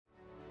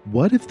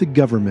What if the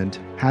government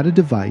had a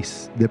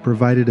device that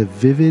provided a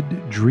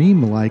vivid,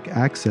 dream-like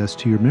access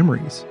to your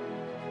memories?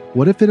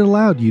 What if it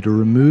allowed you to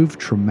remove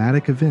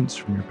traumatic events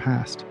from your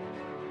past?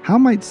 How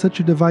might such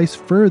a device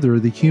further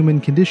the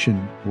human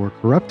condition or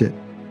corrupt it?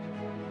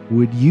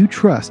 Would you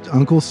trust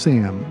Uncle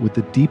Sam with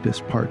the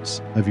deepest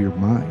parts of your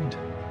mind?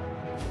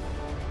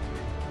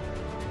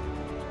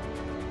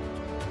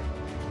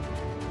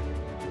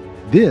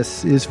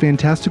 This is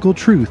Fantastical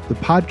Truth, the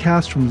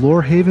podcast from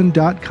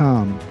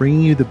lorehaven.com,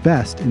 bringing you the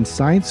best in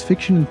science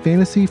fiction and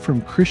fantasy from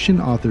Christian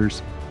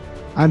authors.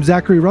 I'm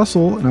Zachary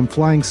Russell, and I'm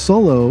flying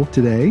solo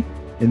today,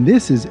 and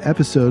this is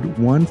episode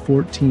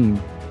 114.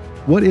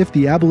 What if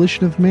the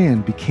abolition of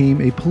man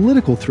became a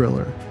political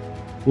thriller?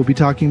 We'll be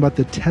talking about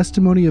the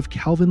testimony of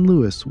Calvin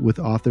Lewis with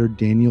author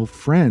Daniel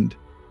Friend.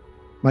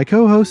 My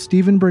co-host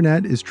Stephen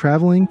Burnett is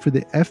traveling for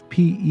the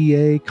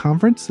FPEA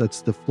conference.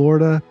 That's the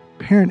Florida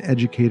Parent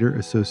Educator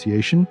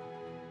Association.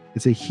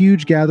 It's a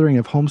huge gathering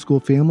of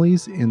homeschool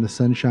families in the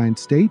Sunshine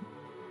State.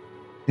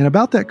 And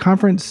about that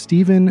conference,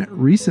 Stephen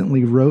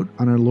recently wrote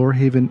on our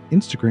Lorehaven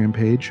Instagram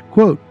page,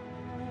 quote,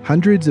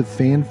 "Hundreds of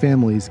fan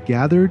families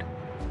gathered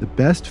the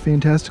best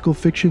fantastical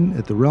fiction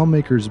at the Realm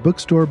Makers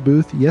bookstore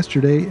booth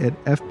yesterday at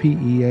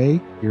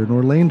FPEA here in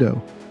Orlando.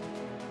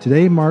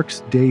 Today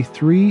marks day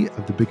 3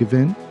 of the big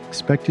event,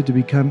 expected to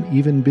become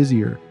even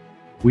busier.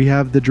 We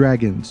have the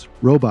dragons,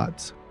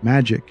 robots,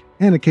 magic,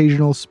 and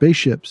occasional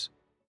spaceships,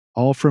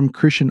 all from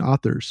Christian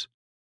authors.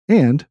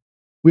 And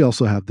we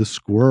also have the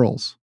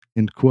squirrels,"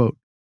 end quote.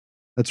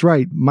 That's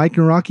right, Mike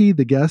Naraki,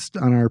 the guest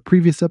on our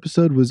previous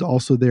episode, was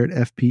also there at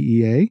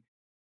FPEA.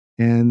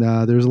 And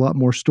there's a lot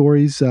more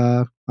stories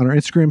on our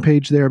Instagram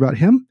page there about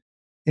him.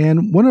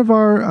 And one of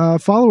our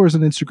followers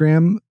on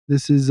Instagram,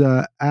 this is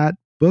at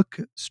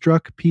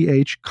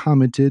BookstruckPH,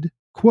 commented,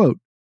 quote,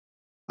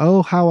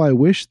 "Oh, how I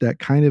wish that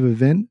kind of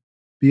event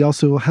be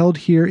also held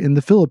here in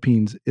the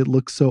Philippines. It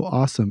looks so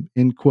awesome,"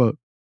 end quote.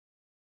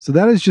 So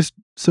that is just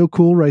so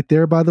cool right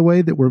there, by the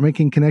way, that we're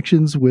making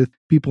connections with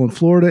people in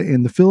Florida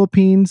and the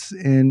Philippines.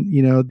 And,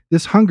 you know,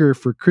 this hunger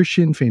for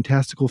Christian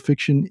fantastical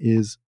fiction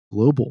is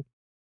global.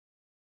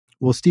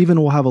 Well,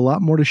 Stephen will have a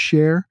lot more to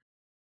share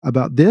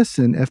about this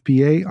and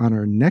FPA on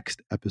our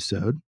next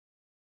episode.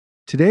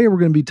 Today, we're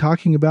going to be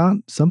talking about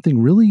something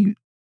really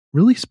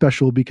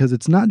special because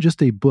it's not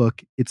just a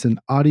book, it's an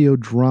audio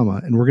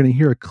drama, and we're going to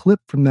hear a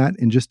clip from that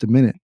in just a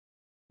minute.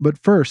 But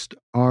first,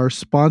 our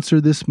sponsor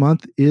this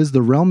month is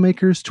the Realm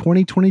Makers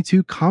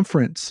 2022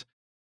 Conference.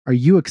 Are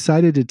you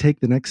excited to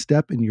take the next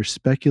step in your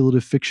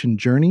speculative fiction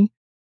journey?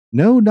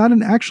 No, not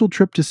an actual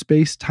trip to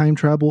space, time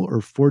travel, or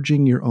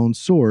forging your own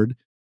sword.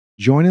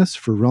 Join us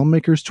for Realm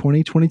Makers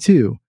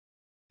 2022.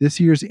 This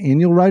year's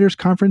annual Writers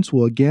Conference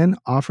will again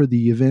offer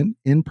the event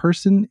in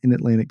person in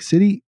Atlantic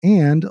City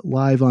and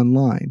live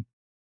online.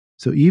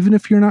 So even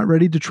if you're not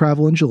ready to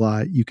travel in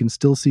July, you can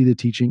still see the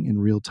teaching in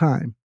real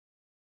time.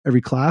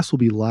 Every class will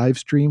be live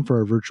streamed for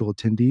our virtual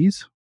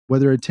attendees.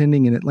 Whether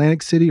attending in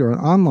Atlantic City or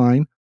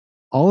online,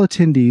 all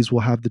attendees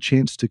will have the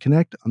chance to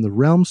connect on the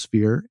Realm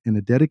Sphere in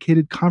a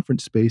dedicated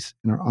conference space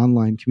in our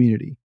online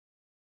community.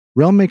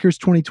 Realm Makers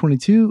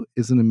 2022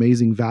 is an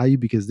amazing value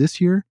because this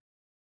year,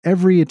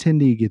 every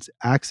attendee gets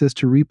access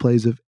to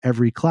replays of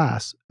every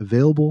class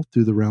available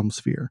through the Realm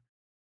Sphere.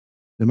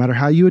 No matter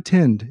how you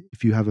attend,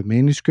 if you have a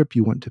manuscript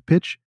you want to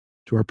pitch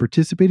to our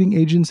participating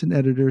agents and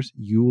editors,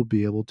 you will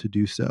be able to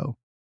do so.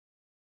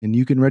 And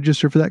you can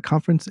register for that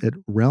conference at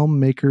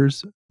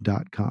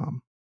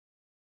realmmakers.com.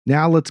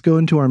 Now let's go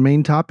into our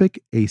main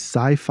topic, a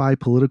sci-fi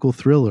political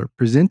thriller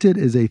presented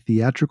as a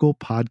theatrical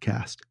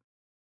podcast.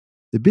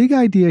 The big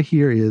idea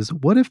here is,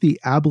 what if the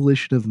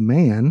abolition of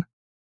man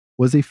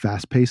was a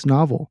fast-paced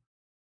novel?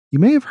 You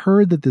may have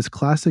heard that this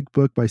classic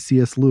book by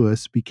C.S.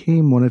 Lewis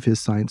became one of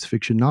his science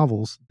fiction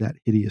novels, That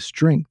Hideous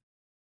Strength.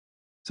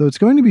 So it's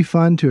going to be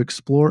fun to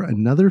explore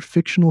another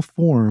fictional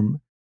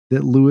form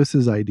that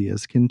Lewis's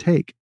ideas can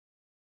take.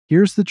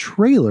 Here's the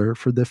trailer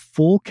for the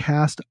full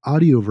cast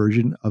audio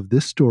version of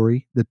this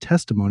story, The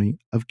Testimony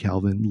of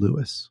Calvin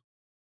Lewis.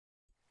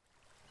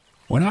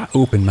 When I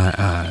opened my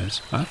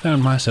eyes, I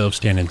found myself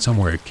standing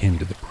somewhere akin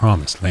to the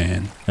Promised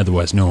Land,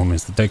 otherwise known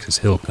as the Texas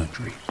Hill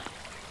Country.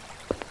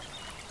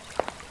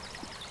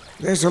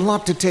 There's a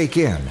lot to take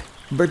in,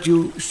 but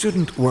you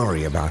shouldn't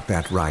worry about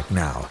that right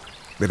now.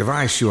 The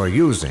device you are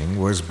using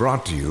was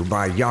brought to you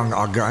by young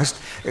August,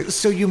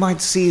 so you might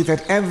see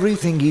that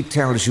everything he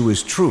tells you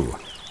is true.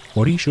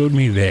 What he showed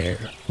me there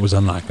was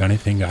unlike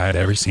anything I had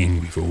ever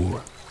seen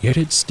before, yet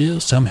it still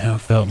somehow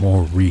felt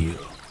more real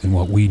than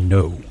what we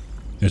know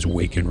as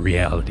awakened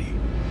reality.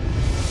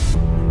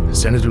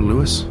 Senator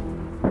Lewis?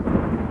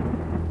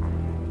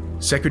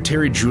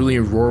 Secretary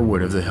Julia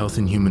Roarwood of the Health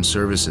and Human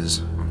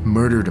Services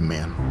murdered a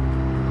man.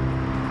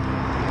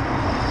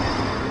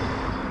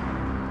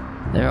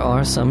 There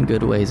are some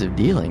good ways of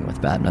dealing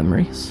with bad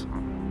memories.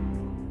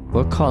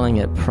 We're calling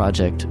it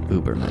Project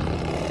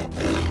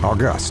Uberman.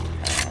 August,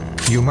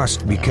 you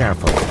must be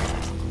careful.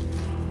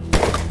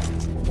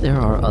 There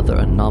are other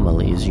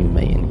anomalies you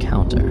may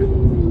encounter.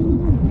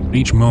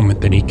 Each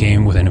moment that he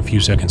came within a few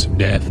seconds of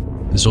death,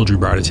 The soldier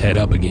brought his head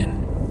up again.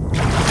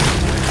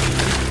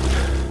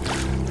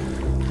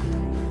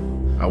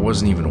 I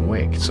wasn't even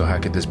awake, so how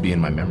could this be in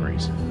my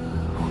memories?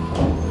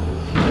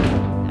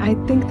 I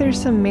think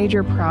there's some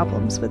major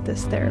problems with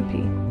this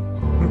therapy.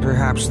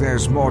 Perhaps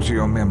there's more to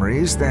your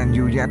memories than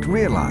you yet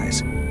realize.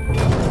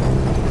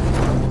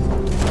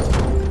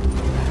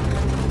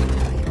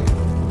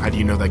 How do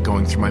you know that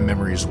going through my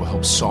memories will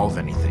help solve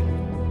anything?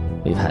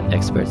 We've had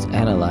experts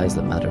analyze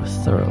the matter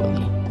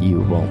thoroughly.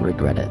 You won't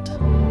regret it.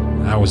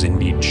 I was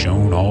indeed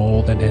shown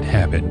all that had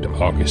happened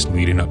August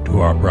leading up to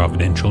our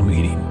providential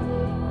meeting.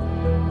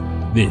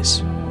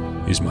 This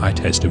is my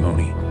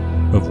testimony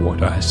of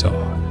what I saw.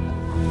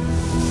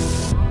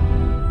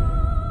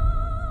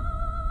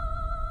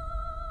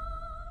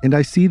 And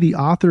I see the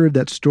author of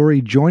that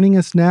story joining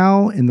us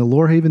now in the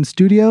Lorehaven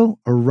studio,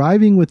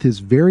 arriving with his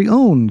very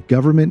own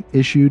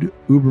government-issued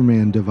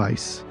Uberman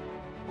device.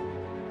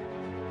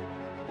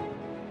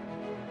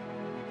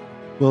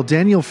 Well,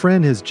 Daniel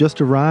Friend has just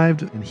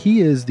arrived, and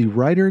he is the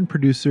writer and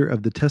producer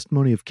of The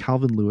Testimony of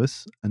Calvin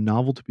Lewis, a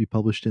novel to be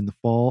published in the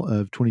fall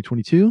of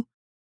 2022,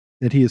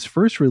 that he has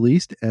first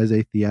released as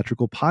a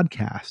theatrical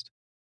podcast.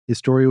 His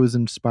story was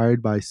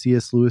inspired by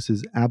C.S.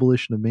 Lewis's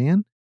Abolition of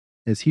Man,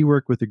 as he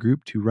worked with a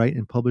group to write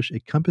and publish A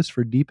Compass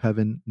for Deep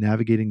Heaven,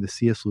 navigating the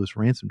C.S. Lewis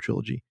Ransom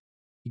trilogy.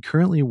 He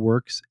currently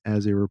works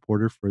as a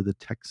reporter for The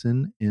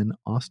Texan in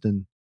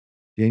Austin.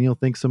 Daniel,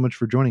 thanks so much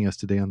for joining us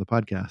today on the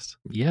podcast.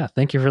 Yeah,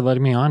 thank you for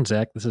letting me on,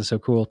 Zach. This is so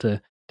cool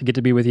to get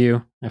to be with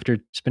you after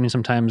spending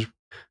some time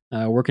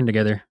working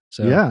together.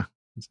 So yeah,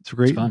 it's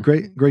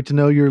great to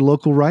know your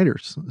local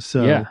writers.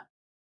 So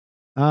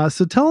yeah.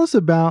 So tell us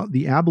about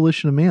The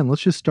Abolition of Man.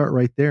 Let's just start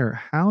right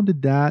there. How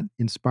did that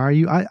inspire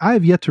you? I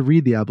have yet to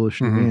read The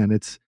Abolition of Man.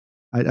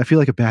 I feel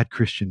like a bad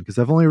Christian because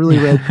I've only really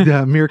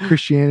read Mere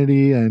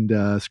Christianity and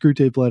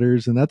Screwtape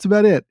Letters, and that's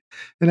about it.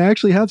 And I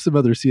actually have some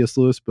other C.S.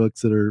 Lewis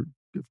books that are,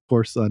 of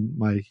course, on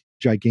my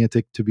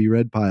gigantic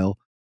to-be-read pile.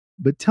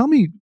 But tell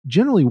me,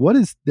 generally, what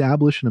is The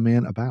Abolition of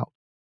Man about?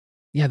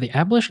 Yeah, The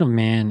Abolition of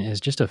Man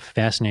is just a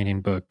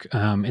fascinating book.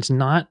 It's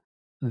not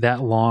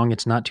that long.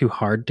 It's not too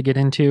hard to get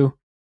into.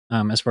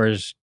 As far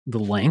as the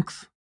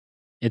length,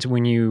 it's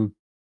when you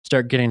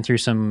start getting through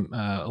some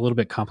a little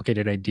bit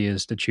complicated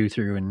ideas to chew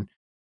through and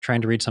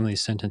trying to read some of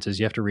these sentences,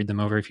 you have to read them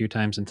over a few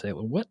times and say,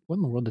 well, what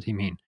in the world did he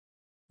mean?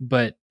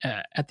 But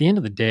at the end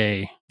of the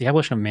day, The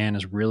Abolition of Man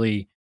is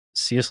really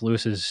C.S.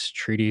 Lewis's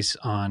treatise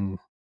on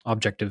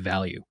objective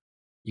value.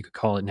 You could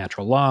call it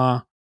natural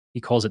law.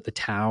 He calls it the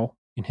Tao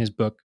in his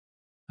book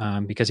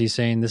because he's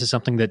saying this is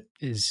something that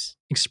is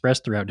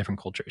expressed throughout different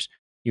cultures.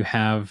 You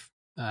have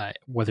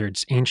whether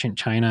it's ancient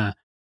China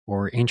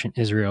or ancient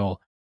Israel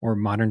or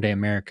modern day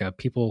America,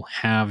 people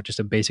have just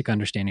a basic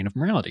understanding of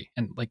morality.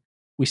 And like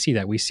we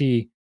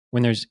see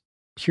when there's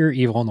pure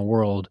evil in the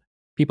world,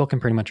 people can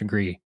pretty much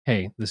agree,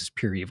 hey, this is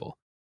pure evil.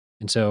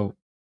 And so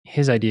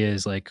his idea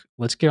is like,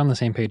 let's get on the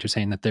same page of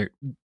saying that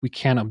we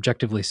can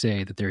objectively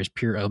say that there is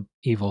pure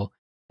evil.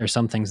 There's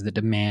some things that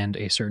demand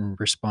a certain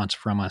response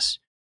from us.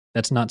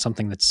 That's not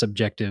something that's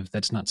subjective.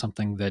 That's not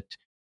something that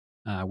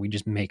we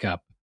just make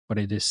up, but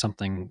it is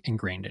something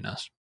ingrained in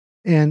us.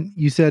 And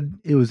you said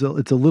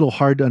it's a little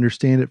hard to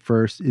understand at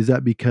first. Is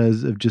that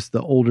because of just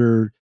the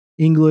older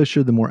English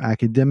or the more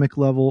academic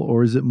level,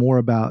 or is it more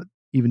about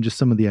even just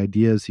some of the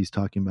ideas he's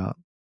talking about?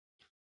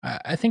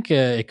 I think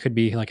it could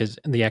be like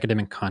in the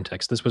academic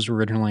context. This was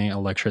originally a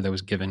lecture that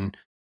was given,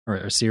 or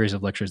a series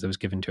of lectures that was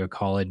given to a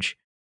college.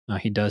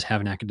 He does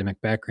have an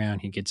academic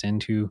background. He gets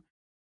into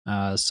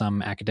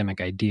some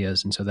academic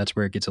ideas, and so that's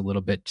where it gets a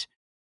little bit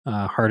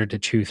harder to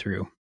chew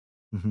through.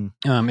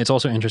 Mm-hmm. It's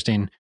also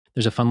interesting.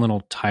 There's a fun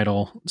little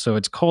title. So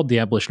it's called The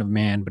Abolition of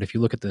Man, but if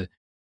you look at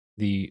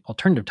the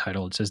alternative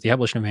title, it says The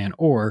Abolition of Man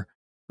or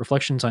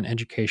Reflections on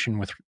Education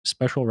with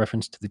Special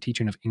Reference to the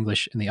Teaching of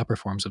English in the Upper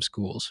Forms of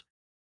Schools.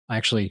 I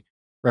actually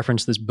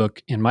reference this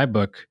book in my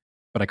book,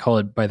 but I call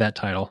it by that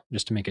title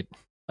just to make it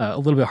a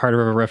little bit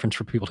harder of a reference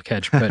for people to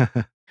catch.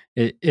 But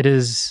it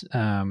is,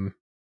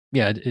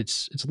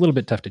 it's a little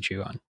bit tough to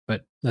chew on,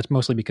 but that's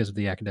mostly because of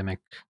the academic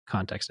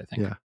context, I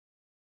think. Yeah.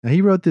 Now,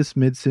 he wrote this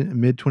mid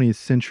 20th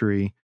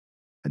century.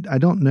 I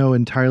don't know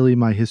entirely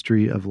my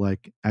history of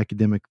like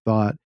academic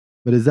thought,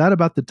 but is that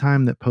about the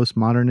time that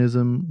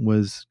postmodernism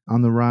was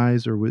on the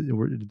rise, or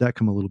did that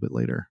come a little bit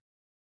later?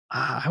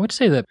 I would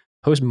say that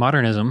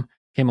postmodernism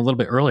came a little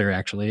bit earlier,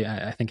 actually.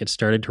 I think it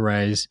started to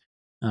rise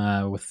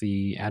with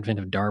the advent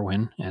of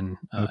Darwin and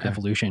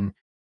evolution.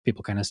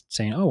 People kind of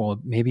saying, oh,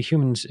 well, maybe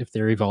humans, if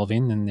they're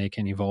evolving, then they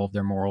can evolve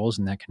their morals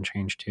and that can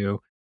change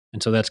too.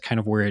 And so that's kind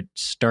of where it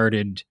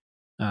started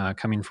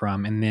coming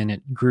from. And then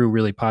it grew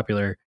really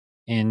popular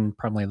in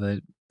probably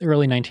the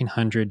early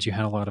 1900s. You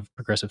had a lot of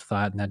progressive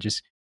thought and that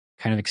just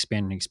kind of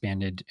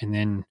expanded. And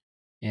then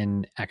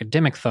in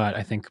academic thought,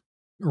 I think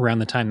around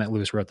the time that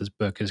Lewis wrote this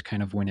book is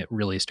kind of when it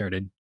really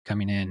started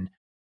coming in.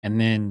 And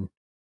then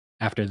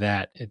after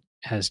that, it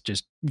has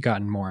just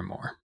gotten more and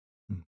more.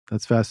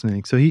 That's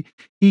fascinating. So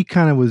he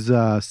kind of was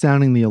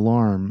sounding the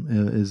alarm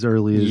as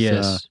early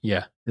as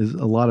as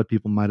a lot of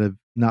people might have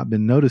not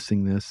been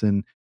noticing this.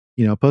 And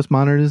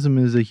postmodernism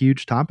is a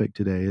huge topic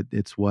today.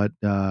 It's what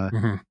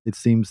it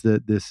seems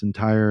that this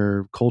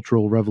entire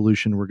cultural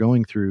revolution we're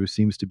going through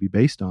seems to be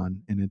based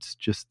on. And it's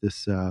just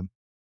this,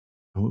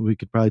 we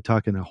could probably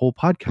talk in a whole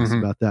podcast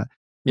about that.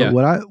 But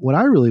what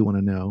I really want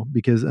to know,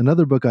 because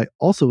another book I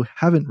also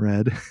haven't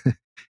read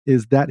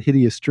is That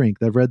Hideous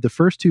Strength. I've read the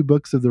first 2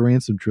 books of the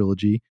Ransom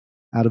trilogy,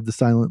 Out of the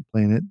Silent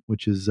Planet,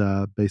 which is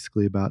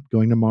basically about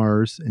going to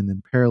Mars, and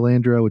then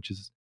Paralandra, which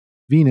is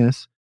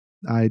Venus.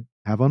 I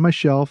have on my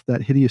shelf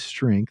That Hideous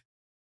Strength.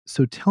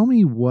 So tell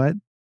me what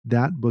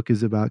that book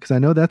is about, because I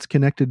know that's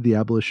connected to the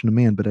abolition of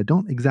man, but I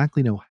don't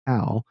exactly know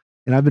how.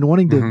 And I've been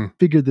wanting to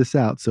figure this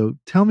out. So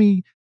tell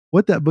me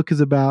what that book is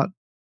about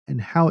and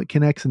how it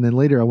connects, and then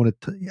later I want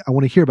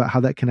to hear about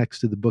how that connects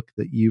to the book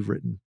that you've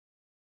written.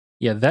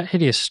 Yeah, That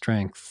Hideous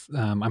Strength.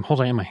 I'm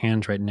holding it in my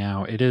hands right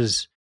now. It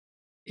is,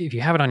 if you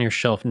have it on your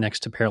shelf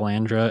next to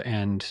Paralandra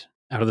and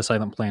Out of the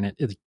Silent Planet,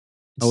 it's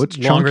longer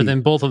chunky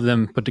than both of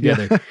them put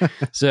together. Yeah.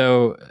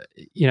 So,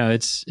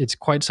 it's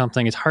quite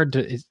something. It's hard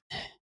to.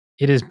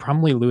 It is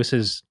probably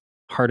Lewis's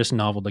hardest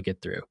novel to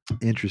get through.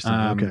 Interesting.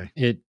 Okay.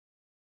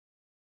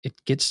 It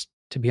gets,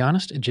 to be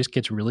honest, it just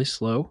gets really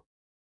slow.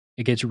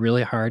 It gets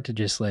really hard to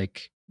just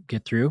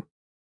get through.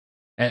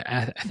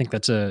 I think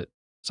that's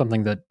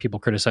something that people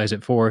criticize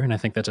it for, and I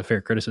think that's a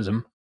fair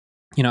criticism.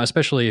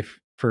 Especially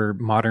for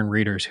modern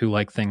readers who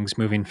like things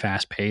moving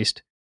fast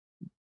paced.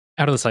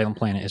 Out of the Silent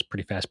Planet is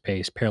pretty fast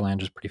paced.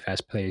 Paralandra is pretty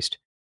fast paced.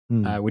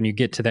 When you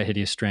get to That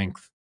Hideous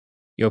Strength,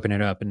 you open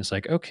it up and it's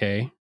like,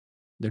 okay,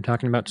 they're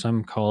talking about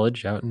some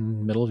college out in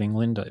the middle of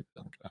England.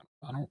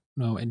 I don't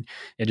know. And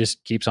it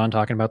just keeps on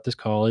talking about this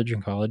college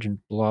and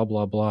blah,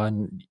 blah, blah.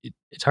 And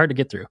it's hard to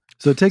get through.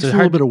 So it takes a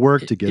little bit of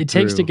work to get through. It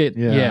takes to get,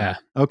 yeah.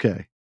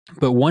 Okay.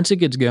 But once it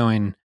gets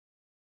going,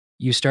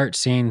 you start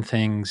seeing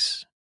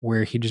things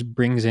where he just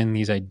brings in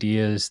these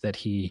ideas that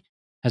he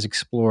has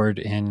explored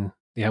in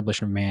The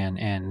Abolition of Man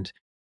and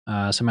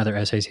some other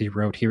essays he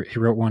wrote. He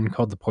wrote one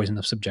called The Poison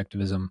of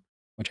Subjectivism,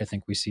 which I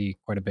think we see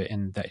quite a bit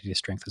in That Hideous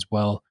Strength as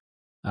well.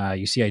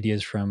 You see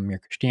ideas from Mere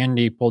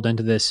Christianity pulled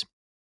into this.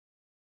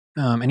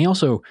 And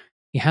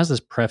he has this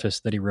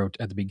preface that he wrote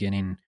at the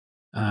beginning.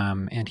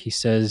 And he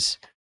says,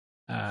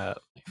 let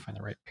me find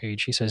the right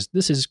page. He says,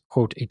 "This is,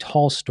 quote, a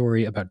tall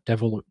story about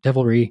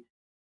devilry,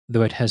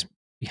 though it has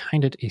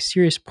behind it a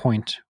serious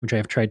point, which I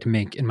have tried to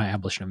make in my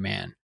Abolition of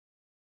Man."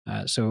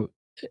 So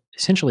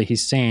essentially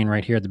he's saying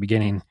right here at the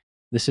beginning,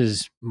 this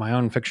is my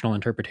own fictional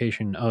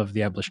interpretation of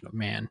the Abolition of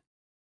Man.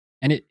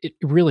 And it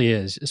really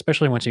is,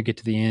 especially once you get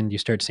to the end, you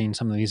start seeing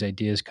some of these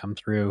ideas come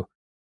through.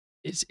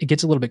 It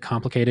gets a little bit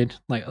complicated.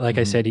 Like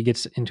I said, he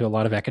gets into a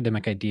lot of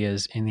academic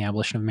ideas in The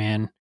Abolition of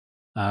Man.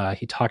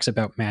 He talks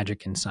about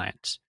magic and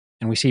science.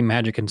 And we see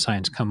magic and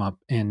science come up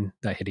in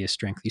That Hideous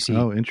Strength. You see,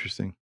 oh,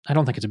 interesting. I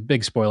don't think it's a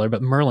big spoiler,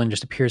 but Merlin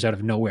just appears out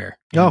of nowhere.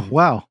 Oh,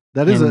 wow.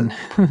 That is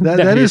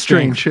that is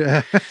strange.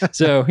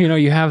 So,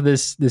 you have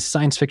this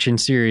science fiction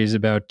series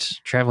about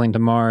traveling to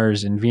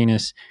Mars and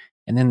Venus,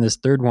 and then this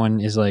third one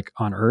is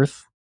on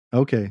Earth.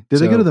 Okay. Did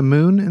they go to the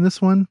moon in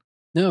this one?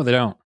 No, they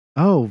don't.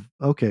 Oh,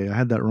 okay. I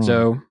had that wrong.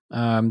 So,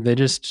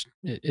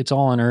 it's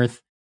all on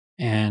Earth,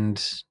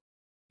 and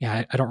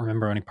yeah, I don't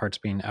remember any parts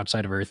being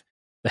outside of Earth.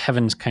 The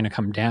heavens kind of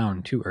come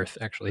down to Earth,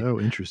 actually. Oh,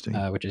 interesting.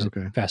 Which is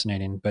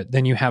fascinating. But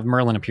then you have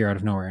Merlin appear out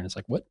of nowhere, and it's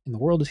like, what in the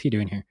world is he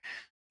doing here?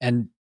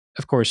 And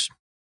of course,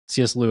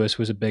 C.S. Lewis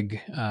was a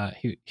big,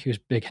 he was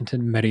big into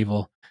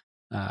medieval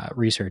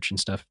research and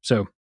stuff.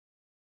 So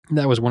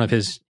that was one of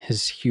his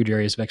huge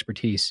areas of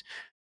expertise.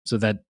 So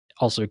that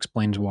also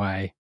explains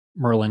why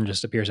Merlin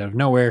just appears out of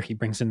nowhere. He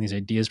brings in these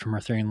ideas from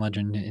Arthurian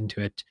legend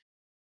into it.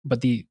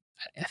 But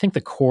I think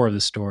the core of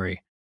the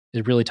story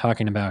is really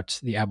talking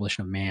about the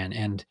abolition of man.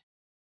 And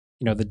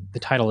the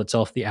title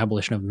itself, The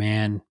Abolition of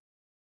Man,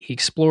 he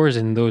explores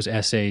in those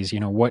essays,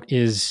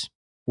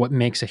 what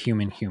makes a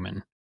human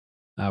human,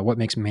 what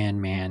makes man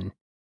man.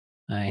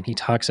 And he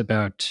talks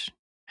about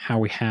how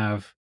we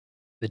have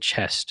the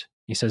chest.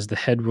 He says the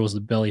head rules the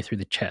belly through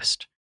the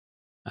chest.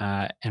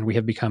 And we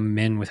have become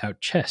men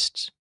without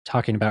chests,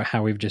 talking about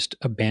how we've just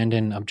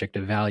abandoned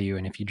objective value.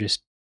 And if you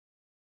just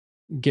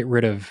get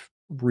rid of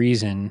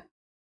reason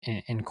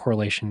in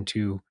correlation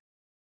to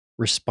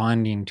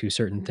responding to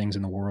certain things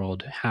in the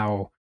world,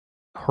 how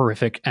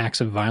horrific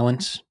acts of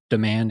violence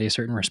demand a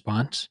certain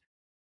response.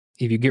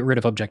 If you get rid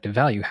of objective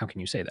value, how can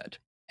you say that?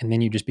 And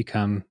then you just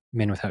become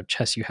men without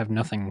chests. You have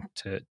nothing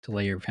to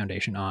lay your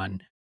foundation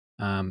on.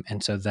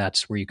 And so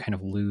that's where you kind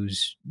of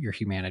lose your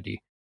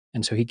humanity.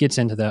 And so he gets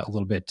into that a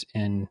little bit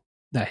in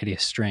That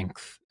Hideous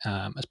Strength,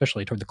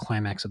 especially toward the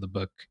climax of the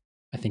book.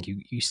 I think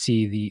you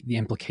see the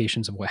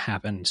implications of what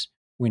happens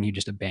when you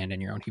just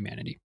abandon your own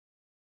humanity.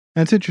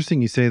 That's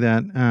interesting you say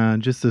that.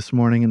 Just this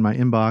morning in my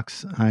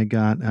inbox, I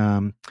got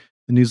a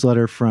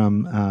newsletter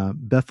from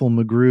Bethel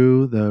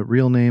McGrew. The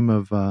real name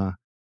of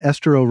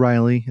Esther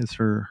O'Reilly is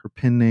her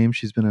pen name.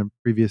 She's been a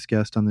previous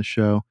guest on the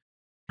show.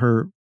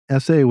 Her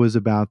essay was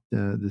about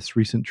this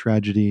recent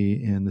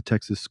tragedy in the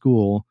Texas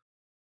school.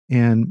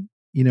 And,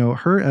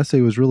 her essay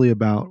was really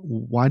about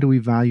why do we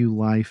value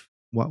life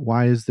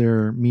why is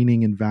there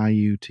meaning and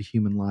value to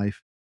human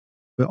life,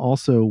 but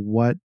also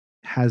what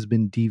has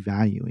been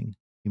devaluing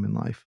human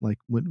life. Like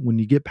when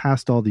you get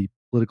past all the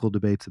political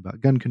debates about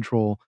gun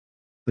control,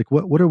 like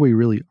what are we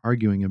really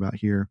arguing about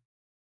here?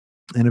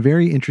 And a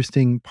very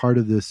interesting part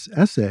of this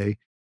essay,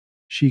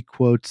 she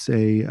quotes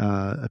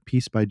a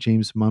piece by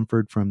James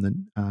Mumford from the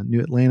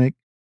New Atlantic,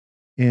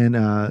 and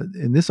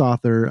this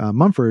author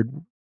Mumford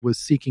was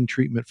seeking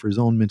treatment for his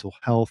own mental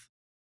health,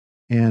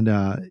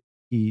 and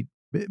he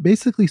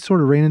basically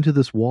sort of ran into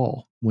this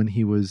wall when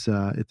he was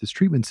at this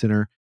treatment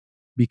center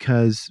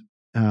because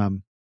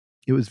um,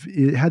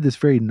 it had this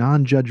very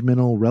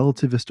non-judgmental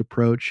relativist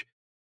approach,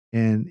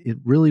 and it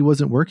really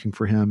wasn't working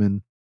for him.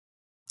 And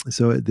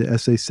so the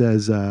essay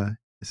says, it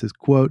says,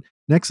 quote,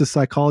 next, a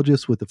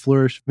psychologist with a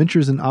flourish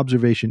ventures an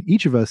observation.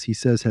 Each of us, he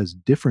says, has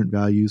different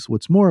values.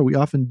 What's more, we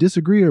often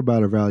disagree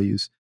about our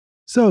values.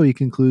 So he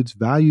concludes,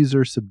 values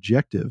are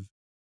subjective.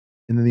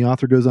 And then the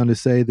author goes on to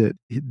say that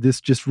this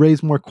just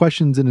raised more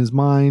questions in his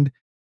mind.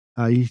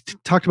 He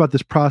talked about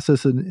this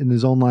process in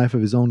his own life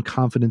of his own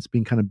confidence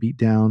being kind of beat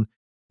down.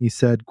 He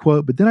said,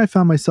 quote, but then I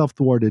found myself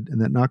thwarted, and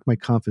that knocked my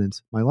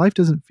confidence. My life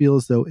doesn't feel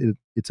as though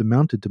it's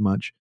amounted to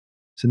much.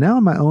 So now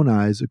in my own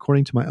eyes,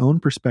 according to my own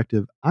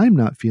perspective, I'm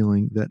not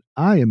feeling that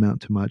I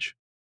amount to much.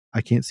 I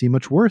can't see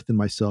much worth in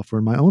myself or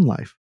in my own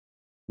life.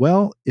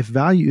 Well, if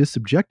value is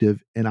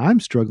subjective and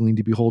I'm struggling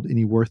to behold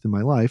any worth in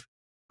my life,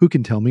 who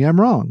can tell me I'm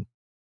wrong?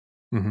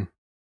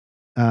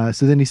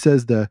 So then he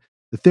says the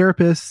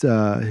therapist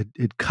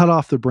had cut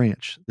off the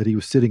branch that he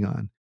was sitting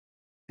on,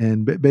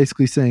 and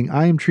basically saying,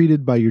 I am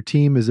treated by your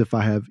team as if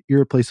I have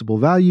irreplaceable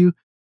value.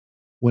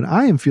 When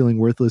I am feeling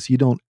worthless, you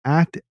don't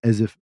act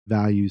as if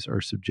values are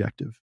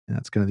subjective. And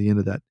that's kind of the end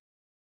of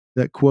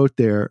that quote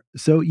there.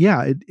 So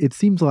yeah, it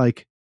seems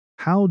like,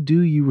 how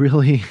do you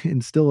really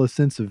instill a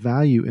sense of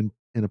value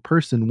in a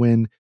person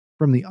when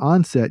from the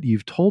onset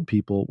you've told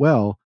people,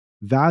 well,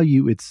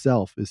 value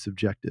itself is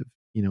subjective,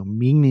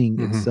 meaning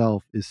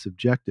itself is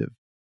subjective.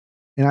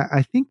 And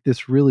I think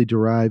this really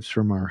derives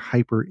from our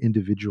hyper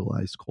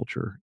individualized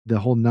culture. The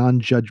whole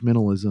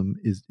non-judgmentalism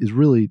is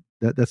really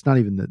that's not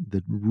even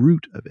the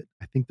root of it.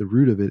 I think the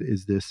root of it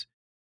is this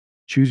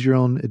choose your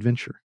own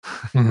adventure,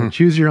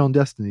 choose your own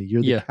destiny.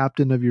 You're the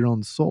captain of your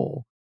own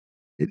soul.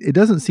 It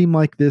doesn't seem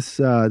like this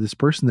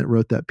person that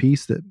wrote that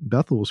piece that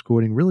Bethel was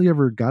quoting really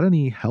ever got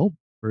any help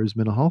for his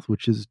mental health,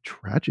 which is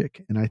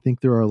tragic. And I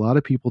think there are a lot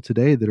of people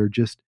today that are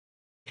just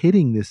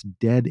hitting this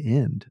dead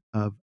end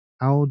of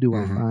how do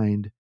I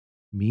find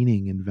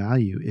meaning and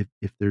value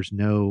if there's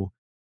no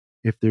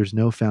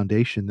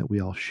foundation that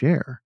we all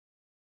share.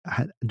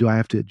 Do I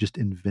have to just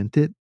invent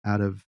it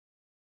out of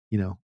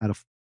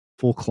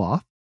full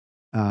cloth?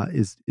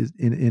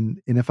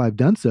 And if I've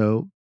done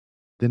so,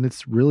 then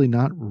it's really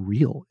not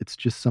real. It's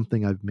just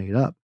something I've made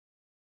up.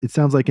 It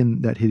sounds like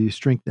in That Hideous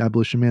Strength, the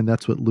Abolition Man,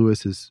 that's what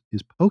Lewis is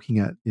poking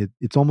at.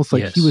 It's almost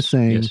like he was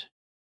saying,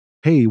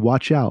 hey,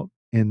 watch out.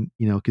 And,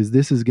 because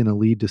this is going to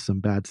lead to some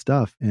bad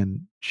stuff.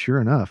 And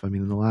sure enough, I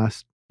mean, in the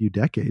last few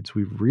decades,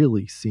 we've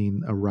really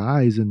seen a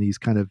rise in these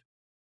kind of,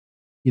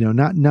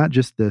 not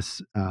just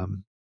this,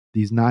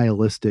 these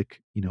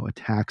nihilistic,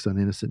 attacks on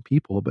innocent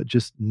people, but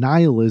just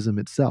nihilism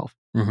itself.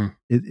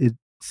 It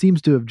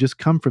seems to have just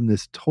come from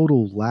this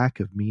total lack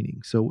of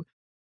meaning. So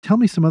tell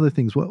me some other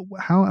things.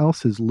 How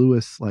else has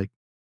Lewis,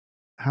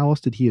 how else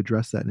did he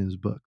address that in his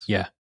books?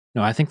 Yeah,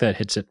 no, I think that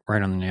hits it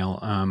right on the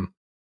nail.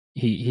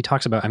 He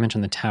talks about, I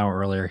mentioned the Tao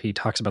earlier. He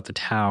talks about the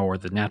Tao or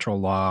the natural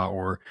law,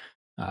 or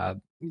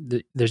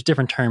there's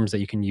different terms that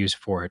you can use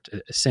for it.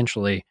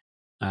 Essentially,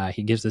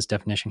 he gives this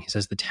definition. He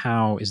says the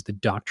Tao is the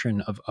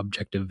doctrine of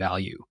objective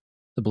value,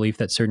 the belief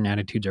that certain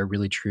attitudes are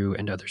really true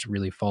and others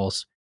really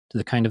false, to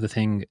the kind of the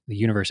thing the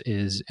universe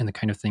is and the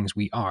kind of things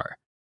we are.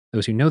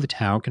 Those who know the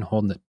Tao can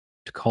hold that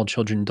to call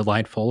children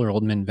delightful or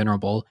old men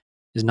venerable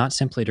is not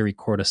simply to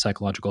record a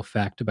psychological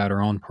fact about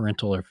our own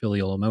parental or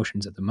filial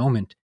emotions at the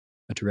moment,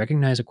 but to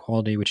recognize a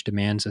quality which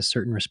demands a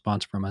certain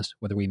response from us,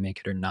 whether we make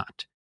it or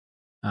not.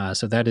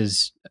 So that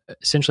is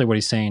essentially what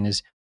he's saying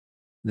is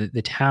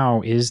the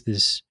Tao is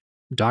this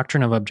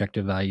doctrine of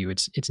objective value.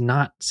 It's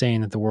not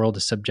saying that the world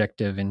is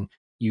subjective and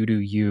you do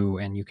you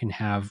and you can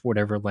have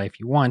whatever life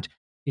you want.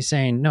 He's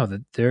saying, no,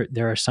 that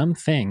there are some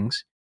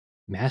things,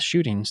 mass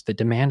shootings, that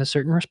demand a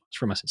certain response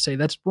from us and say,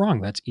 that's wrong,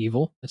 that's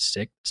evil, that's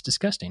sick, it's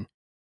disgusting.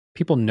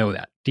 People know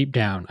that deep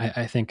down.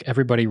 I think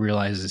everybody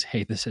realizes,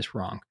 hey, this is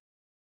wrong.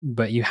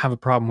 But you have a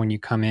problem when you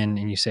come in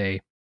and you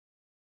say,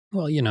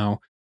 well,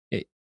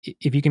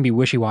 if you can be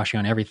wishy-washy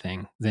on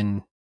everything,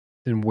 then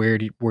where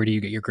do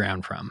you get your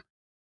ground from?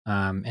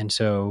 And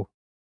so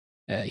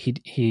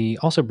he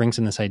also brings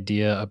in this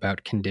idea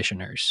about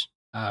conditioners,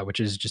 which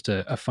is just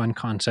a fun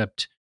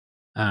concept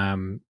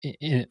from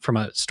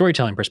a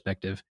storytelling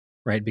perspective,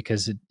 right?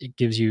 Because it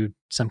gives you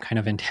some kind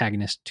of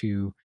antagonist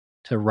to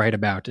write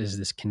about, is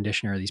this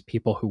conditioner, these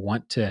people who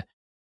want to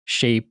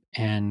shape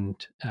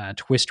and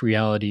twist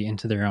reality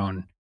into their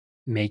own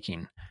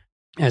making.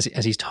 As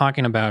he's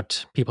talking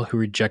about people who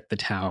reject the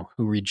Tao,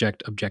 who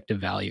reject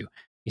objective value,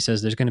 he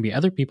says there's going to be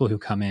other people who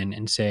come in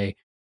and say,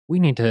 we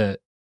need to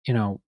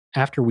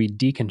after we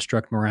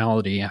deconstruct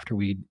morality, after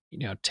we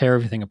tear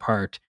everything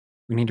apart,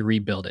 we need to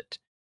rebuild it.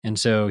 And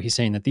so he's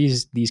saying that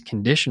these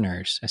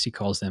conditioners, as he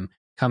calls them,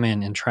 come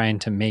in and trying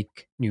to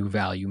make new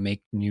value,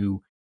 make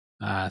new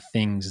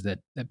things that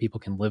people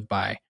can live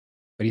by.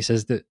 But he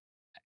says that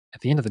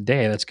at the end of the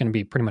day, that's going to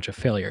be pretty much a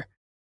failure.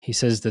 He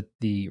says that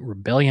the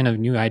rebellion of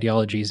new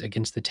ideologies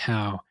against the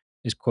Tao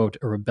is, quote,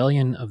 a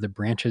rebellion of the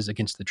branches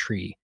against the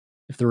tree.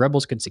 If the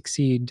rebels could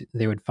succeed,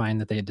 they would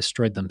find that they had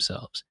destroyed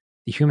themselves.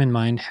 The human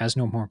mind has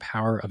no more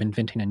power of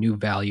inventing a new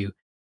value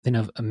than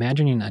of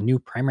imagining a new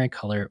primary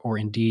color, or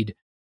indeed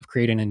of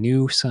creating a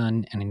new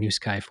sun and a new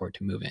sky for it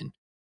to move in.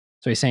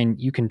 So he's saying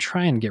you can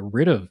try and get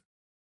rid of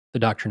the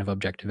doctrine of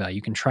objective value.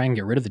 You can try and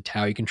get rid of the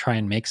Tao. You can try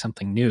and make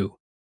something new.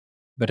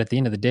 But at the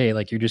end of the day,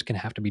 like, you're just going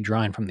to have to be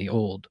drawing from the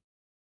old.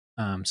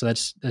 So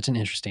that's an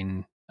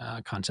interesting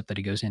concept that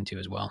he goes into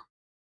as well.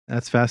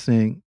 That's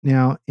fascinating.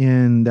 Now,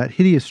 in that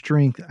Hideous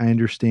Strength, I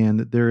understand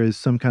that there is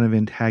some kind of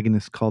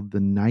antagonist called the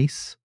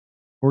NICE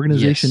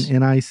organization, Yes.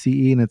 NICE,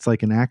 and it's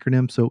like an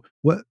acronym. So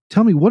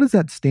tell me, what does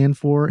that stand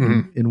for,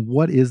 and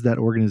what is that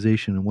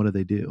organization, and what do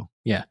they do?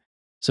 Yeah.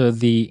 So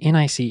the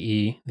NICE,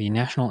 the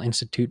National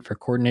Institute for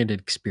Coordinated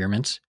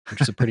Experiments,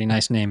 which is a pretty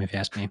nice name if you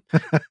ask me,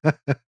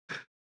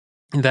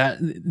 that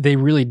they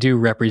really do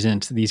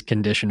represent these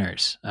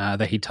conditioners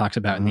that he talks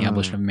about in The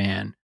Abolition of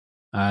Man.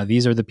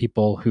 These are the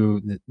people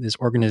who this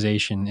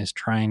organization is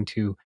trying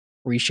to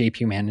reshape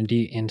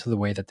humanity into the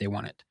way that they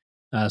want it.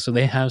 So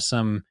they have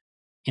some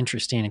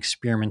interesting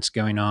experiments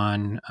going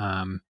on.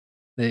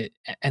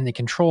 They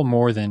control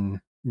more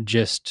than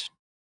just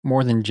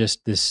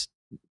this.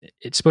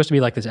 It's supposed to be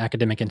like this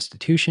academic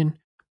institution.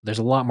 There's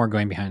a lot more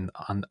going behind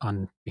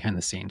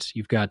the scenes.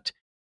 You've got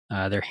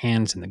their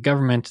hands in the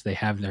government. They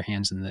have their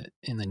hands in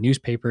the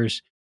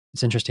newspapers.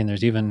 It's interesting.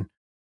 There's even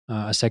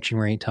a section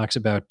where he talks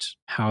about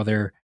how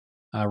they're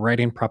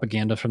writing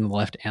propaganda from the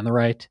left and the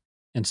right.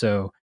 And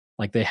so,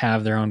 like, they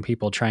have their own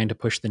people trying to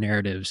push the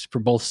narratives for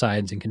both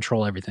sides and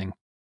control everything.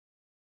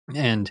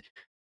 And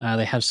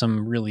they have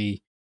some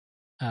really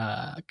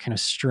kind of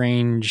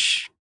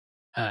strange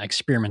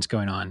experiments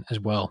going on as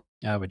well,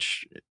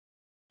 which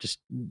just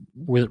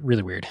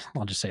really weird.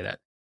 I'll just say that.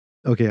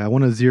 Okay, I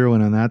want to zero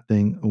in on that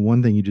thing.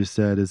 One thing you just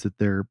said is that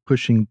they're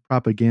pushing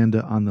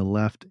propaganda on the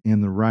left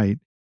and the right.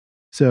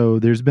 So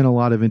there's been a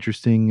lot of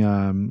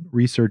interesting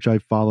research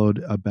I've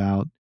followed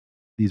about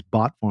these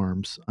bot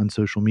farms on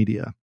social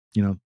media.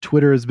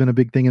 Twitter has been a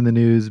big thing in the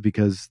news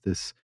because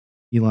this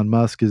Elon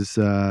Musk is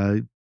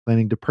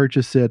planning to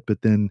purchase it,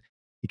 but then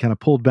he kind of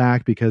pulled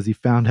back because he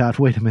found out,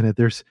 wait a minute,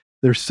 there's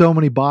so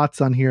many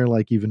bots on here,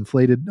 like you've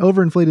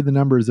overinflated the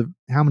numbers of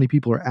how many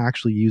people are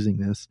actually using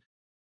this.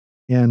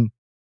 And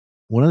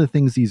one of the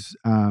things these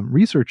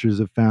researchers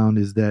have found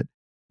is that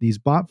these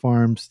bot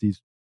farms,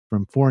 these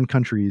from foreign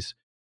countries,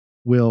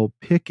 will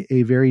pick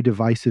a very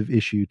divisive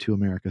issue to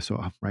America. So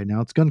right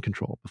now it's gun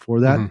control. Before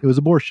that, it was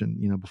abortion.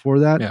 Before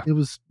that, it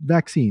was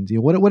vaccines.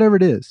 Whatever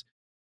it is,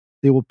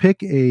 they will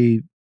pick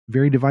a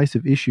very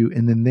divisive issue,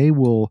 and then they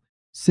will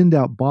send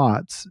out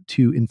bots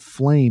to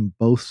inflame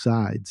both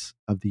sides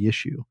of the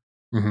issue.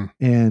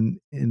 And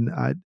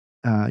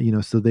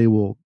so they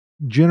will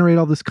generate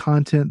all this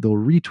content. They'll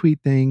retweet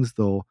things.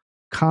 They'll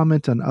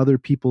comment on other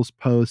people's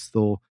posts.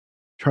 They'll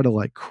try to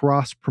like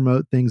cross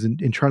promote things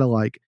and try to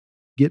like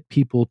get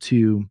people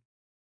to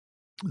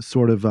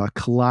sort of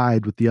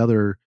collide with the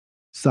other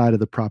side of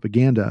the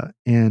propaganda,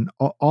 and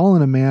all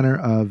in a manner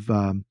of,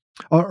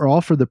 or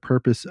all for the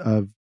purpose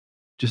of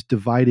just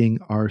dividing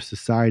our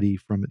society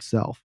from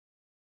itself.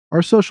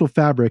 Our social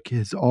fabric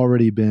has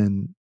already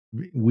been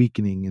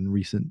weakening in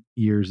recent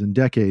years and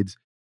decades.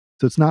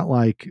 So it's not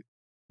like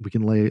we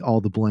can lay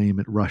all the blame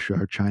at Russia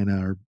or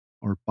China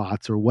or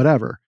bots or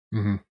whatever.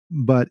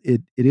 But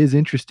it is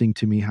interesting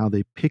to me how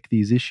they pick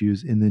these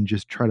issues and then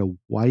just try to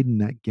widen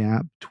that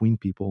gap between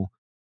people.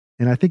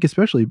 And I think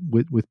especially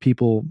with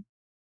people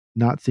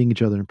not seeing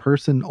each other in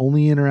person,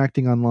 only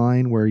interacting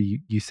online, where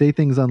you say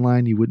things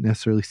online you wouldn't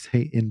necessarily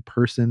say in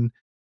person,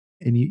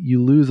 and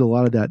you lose a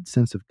lot of that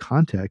sense of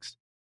context.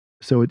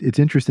 So it's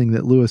interesting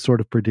that Lewis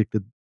sort of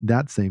predicted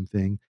that same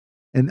thing.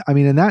 And I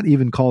mean, and that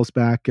even calls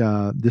back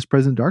This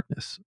Present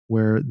Darkness,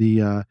 where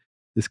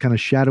this kind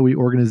of shadowy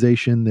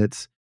organization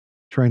that's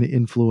trying to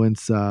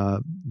influence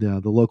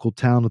the local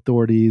town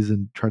authorities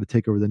and try to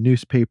take over the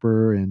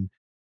newspaper, and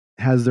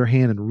has their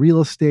hand in real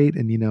estate,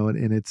 and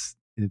and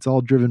it's all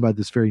driven by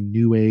this very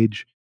new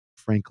age,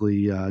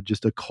 frankly,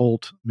 just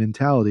occult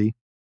mentality.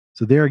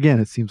 So there again,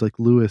 it seems like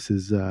Lewis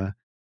is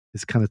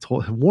kind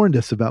of warned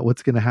us about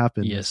what's going to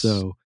happen. Yes.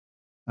 So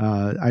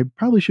I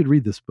probably should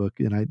read this book,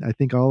 and I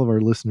think all of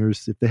our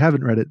listeners, if they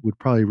haven't read it, would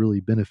probably really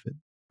benefit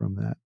from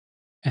that.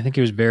 I think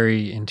he was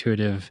very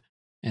intuitive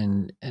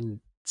and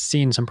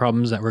seeing some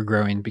problems that were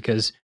growing,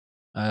 because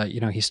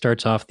he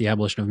starts off The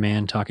Abolition of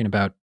Man talking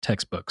about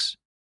textbooks,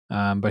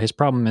 but his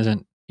problem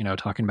isn't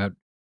talking about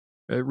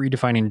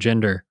redefining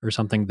gender or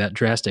something that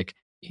drastic.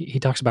 He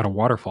talks about a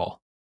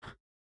waterfall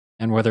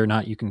and whether or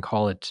not you can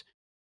call it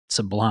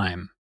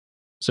sublime.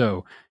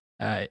 So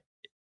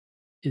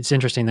it's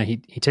interesting that he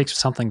takes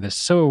something that's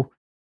so,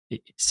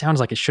 it sounds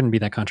like it shouldn't be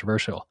that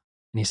controversial.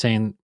 And he's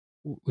saying,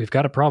 we've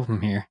got a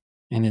problem here,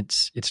 and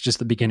it's just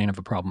the beginning of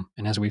a problem.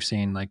 And as we've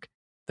seen, like,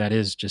 that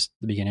is just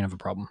the beginning of a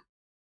problem.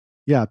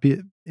 Yeah,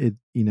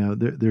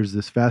 there's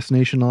this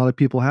fascination a lot of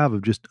people have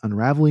of just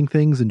unraveling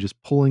things and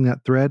just pulling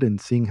that thread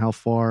and seeing how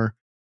far,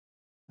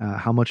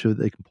 how much of it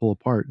they can pull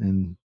apart.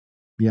 And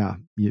yeah,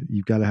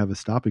 you've got to have a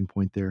stopping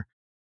point there.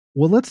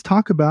 Well, let's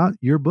talk about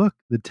your book,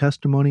 The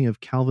Testimony of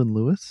Calvin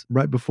Lewis.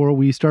 Right before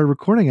we started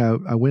recording,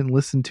 I went and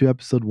listened to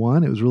episode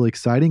 1. It was really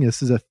exciting.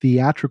 This is a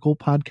theatrical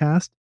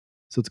podcast,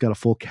 so it's got a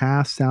full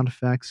cast, sound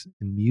effects,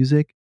 and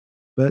music.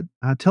 But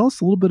tell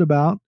us a little bit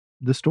about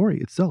the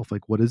story itself.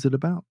 Like, what is it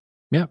about?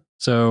 Yeah.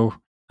 So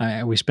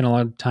we spent a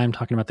lot of time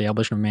talking about the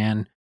abolition of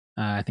man.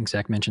 I think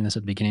Zach mentioned this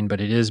at the beginning, but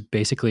it is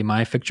basically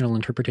my fictional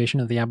interpretation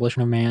of the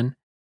abolition of man.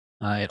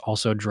 It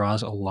also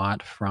draws a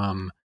lot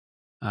from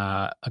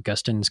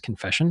Augustine's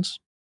Confessions,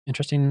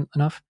 interesting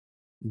enough.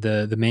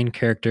 The main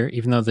character,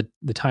 even though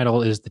the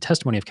title is The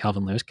Testimony of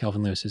Calvin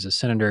Lewis is a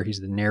senator.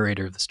 He's the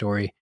narrator of the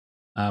story,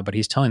 but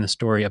he's telling the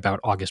story about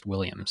August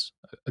Williams.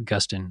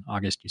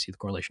 August, you see the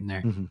correlation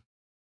there. Mm-hmm.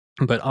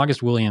 But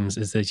August Williams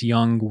is this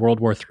young World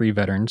War III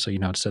veteran, so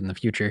it's set in the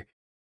future,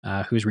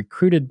 who's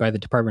recruited by the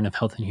Department of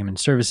Health and Human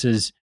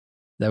Services.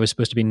 That was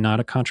supposed to be not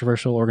a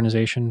controversial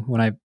organization when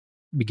I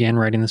began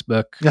writing this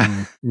book.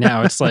 And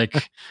now it's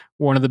like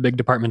one of the big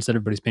departments that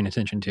everybody's paying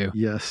attention to.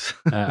 Yes.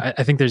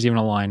 I think there's even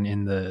a line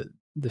in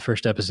the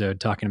first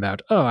episode talking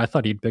about, I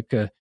thought he'd pick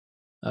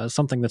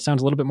something that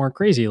sounds a little bit more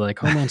crazy, like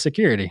Homeland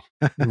Security.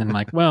 And then I'm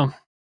like, well,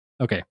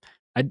 okay.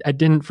 I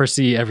didn't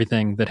foresee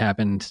everything that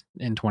happened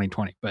in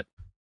 2020, but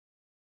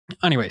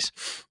anyways,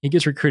 he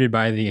gets recruited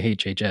by the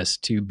HHS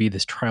to be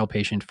this trial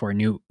patient for a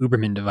new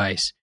Uberman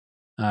device,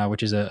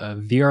 which is a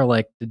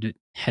VR-like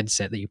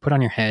headset that you put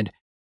on your head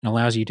and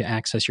allows you to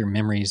access your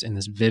memories in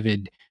this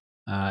vivid,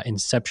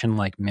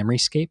 Inception-like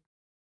memoryscape.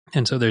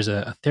 And so there's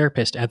a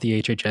therapist at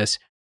the HHS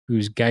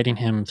who's guiding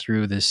him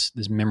through this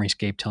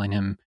memoryscape, telling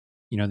him,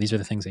 these are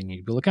the things that you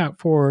need to look out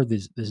for.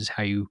 This is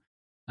how you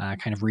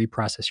kind of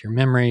reprocess your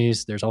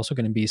memories. There's also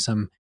going to be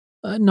some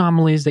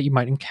anomalies that you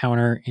might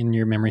encounter in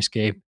your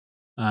memoryscape.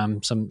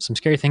 Some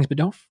scary things, but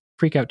don't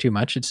freak out too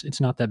much.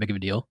 It's not that big of a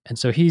deal. And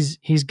so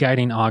he's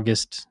guiding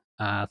August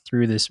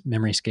through this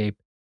memoryscape,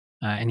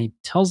 and he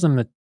tells them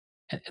that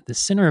at the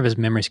center of his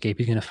memoryscape,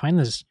 he's going to find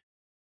this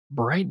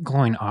bright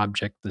glowing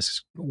object,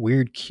 this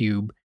weird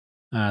cube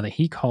that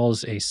he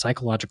calls a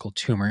psychological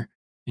tumor.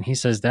 And he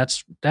says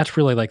that's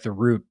really like the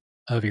root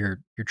of your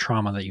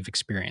trauma that you've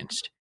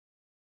experienced.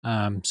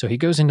 So he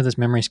goes into this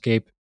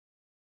memoryscape.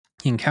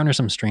 He encounters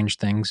some strange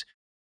things.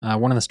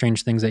 One of the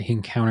strange things that he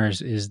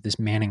encounters is this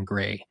man in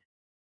gray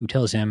who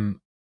tells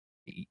him,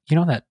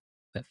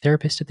 that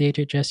therapist at the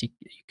HHS, you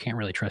can't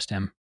really trust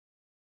him.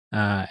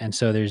 And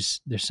so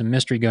there's some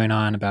mystery going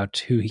on about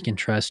who he can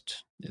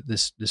trust,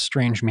 this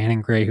strange man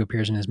in gray who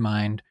appears in his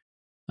mind,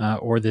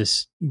 or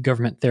this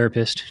government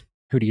therapist.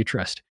 Who do you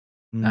trust?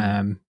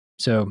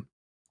 So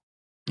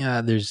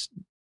there's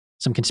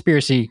some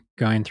conspiracy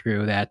going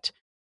through that,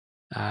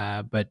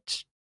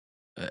 but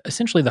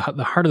essentially the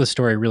heart of the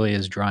story really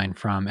is drawing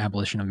from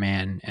Abolition of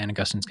Man and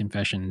Augustine's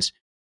Confessions,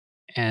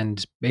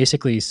 and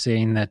basically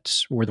saying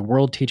that where the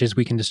world teaches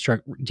we can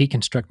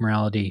deconstruct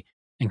morality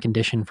and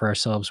condition for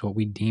ourselves what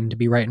we deem to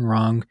be right and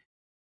wrong,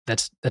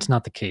 that's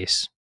not the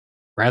case.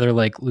 Rather,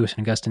 like Lewis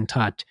and Augustine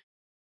taught,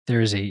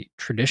 there is a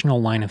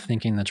traditional line of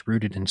thinking that's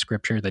rooted in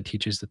Scripture that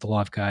teaches that the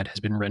law of God has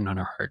been written on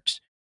our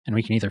hearts, and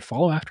we can either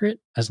follow after it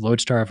as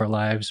lodestar of our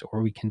lives,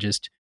 or we can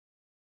just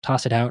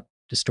toss it out,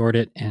 distort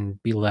it,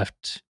 and be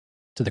left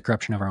to the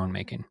corruption of our own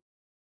making.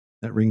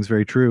 That rings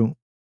very true.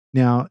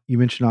 Now, you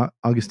mentioned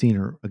Augustine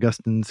or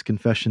Augustine's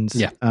Confessions.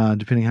 Yeah.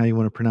 Depending how you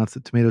want to pronounce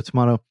it,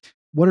 tomato.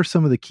 What are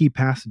some of the key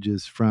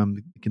passages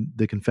from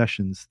the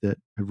Confessions that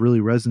have really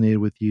resonated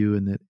with you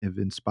and that have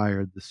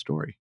inspired the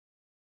story?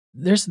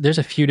 There's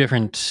a few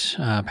different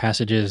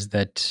passages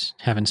that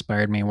have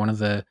inspired me. One of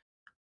the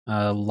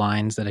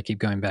lines that I keep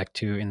going back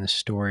to in the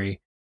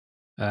story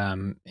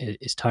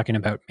is talking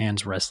about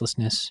man's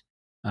restlessness.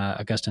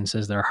 Augustine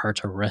says that our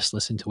hearts are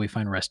restless until we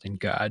find rest in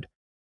God.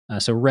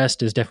 So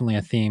rest is definitely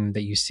a theme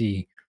that you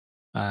see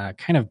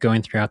kind of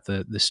going throughout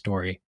the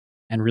story,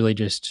 and really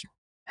just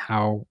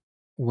how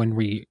when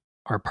we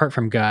are apart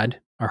from God,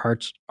 our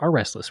hearts are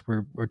restless.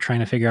 We're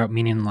trying to figure out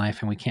meaning in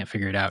life and we can't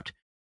figure it out.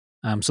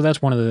 So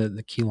that's one of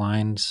the key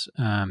lines.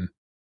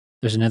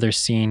 There's another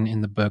scene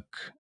in the book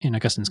in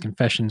Augustine's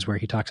Confessions where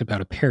he talks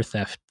about a pear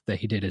theft that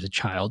he did as a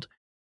child.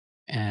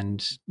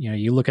 And,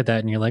 you look at that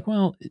and you're like,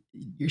 well,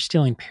 you're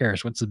stealing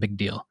pears. What's the big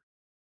deal?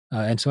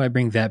 And so I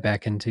bring that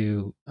back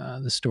into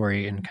the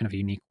story in kind of a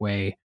unique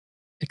way,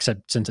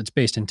 except since it's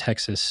based in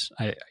Texas,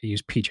 I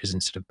use peaches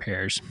instead of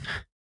pears.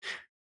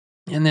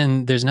 And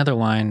then there's another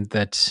line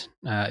that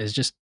is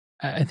just,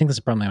 I think this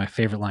is probably my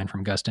favorite line from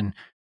Augustine.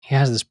 He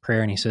has this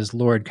prayer and he says,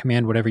 Lord,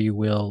 command whatever you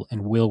will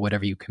and will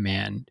whatever you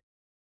command,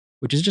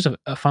 which is just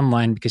a fun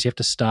line because you have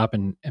to stop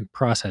and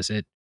process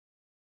it.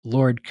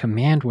 Lord,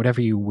 command whatever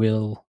you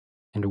will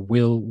and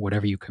will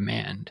whatever you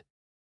command.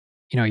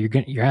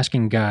 you're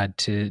asking God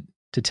to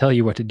tell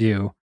you what to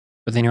do,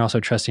 but then you're also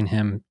trusting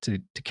Him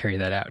to carry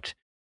that out.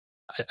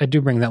 I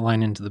do bring that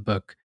line into the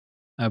book,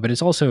 but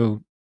it's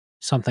also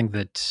something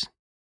that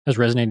has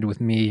resonated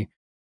with me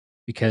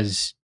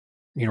because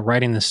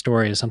writing this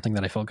story is something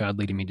that I felt God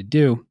leading me to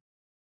do,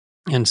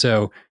 and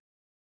so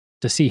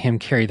to see Him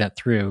carry that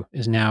through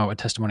is now a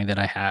testimony that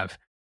I have.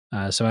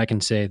 So I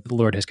can say the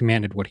Lord has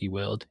commanded what He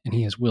willed, and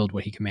He has willed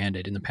what He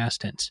commanded in the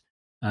past tense.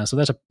 So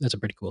that's a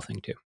pretty cool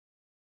thing too.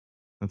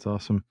 That's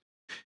awesome.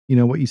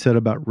 What you said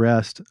about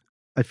rest,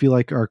 I feel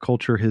like our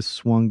culture has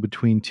swung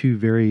between two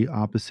very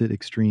opposite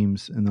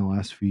extremes in the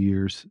last few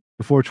years.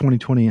 Before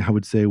 2020, I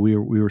would say we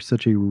were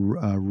such a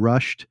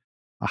rushed,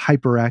 a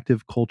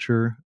hyperactive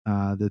culture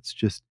that's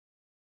just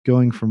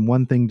going from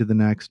one thing to the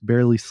next,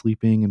 barely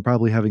sleeping, and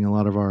probably having a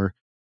lot of our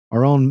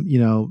own,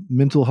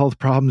 mental health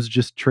problems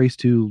just traced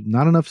to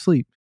not enough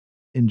sleep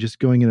and just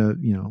going in a,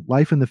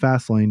 life in the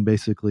fast lane,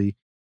 basically.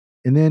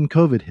 And then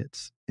COVID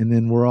hits, and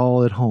then we're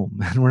all at home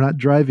and we're not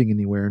driving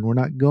anywhere and we're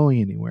not going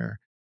anywhere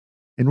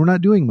and we're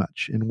not doing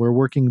much and we're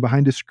working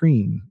behind a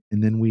screen.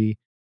 And then we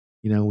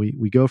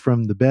go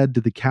from the bed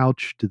to the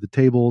couch to the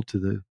table to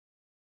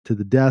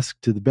the desk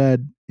to the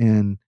bed,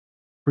 and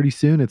pretty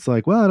soon it's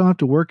like, well, I don't have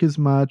to work as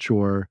much,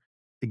 or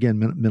again,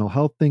 mental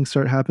health things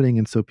start happening,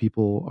 and so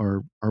people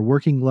are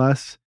working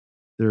less,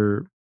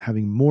 they're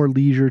having more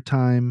leisure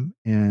time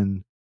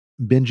and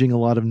binging a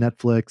lot of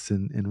Netflix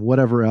and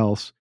whatever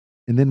else.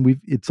 And then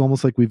it's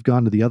almost like we've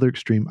gone to the other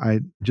extreme. I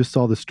just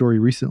saw the story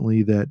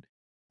recently that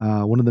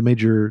one of the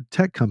major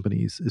tech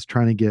companies is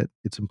trying to get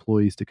its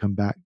employees to come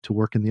back to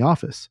work in the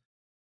office.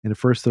 And at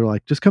first they're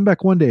like, just come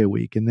back 1 day a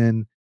week. And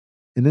then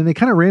they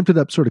kind of ramped it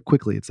up sort of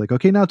quickly. It's like,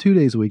 okay, now 2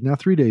 days a week, now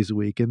 3 days a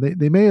week. And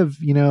they may have,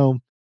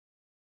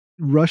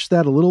 rushed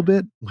that a little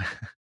bit.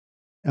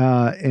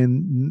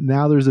 And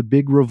now there's a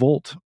big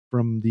revolt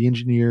from the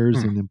engineers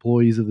and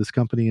employees of this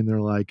company. And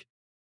they're like,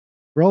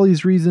 for all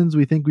these reasons,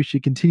 we think we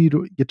should continue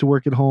to get to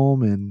work at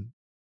home, and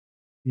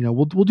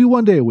we'll do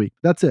 1 day a week.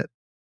 That's it.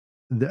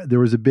 There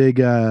was a big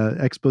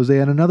expose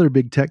on another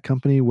big tech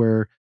company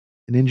where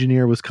an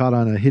engineer was caught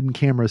on a hidden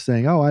camera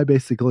saying, "Oh, I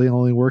basically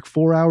only work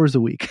 4 hours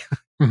a week,"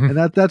 and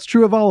that's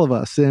true of all of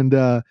us. And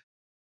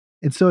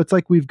so it's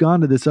like we've gone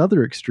to this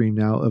other extreme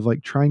now of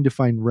like trying to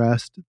find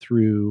rest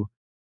through,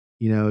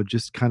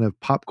 just kind of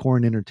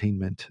popcorn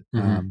entertainment.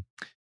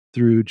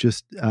 Through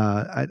just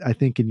I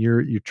think in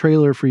your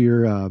trailer for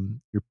your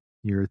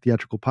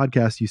theatrical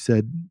podcast, you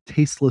said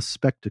tasteless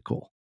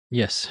spectacle.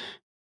 Yes.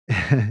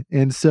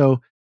 And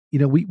so, we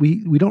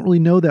don't really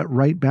know that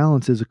right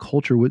balance as a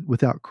culture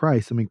without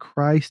Christ. I mean,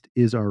 Christ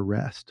is our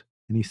rest.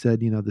 And He said,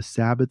 the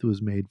Sabbath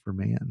was made for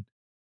man,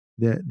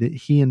 that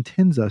He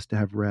intends us to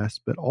have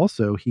rest, but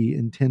also He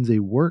intends a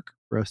work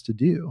for us to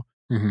do.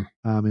 In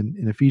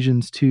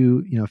Ephesians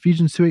 2,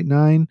 Ephesians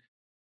 2:8-9,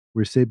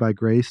 we're saved by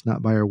grace,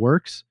 not by our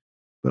works.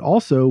 But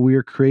also we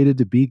are created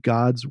to be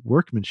God's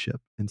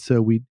workmanship. And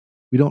so we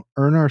don't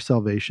earn our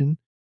salvation,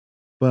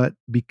 but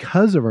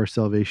because of our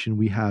salvation,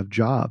 we have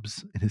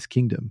jobs in His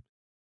kingdom.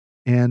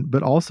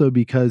 But also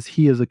because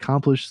He has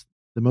accomplished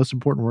the most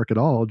important work at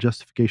all,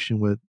 justification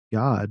with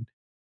God,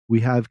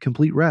 we have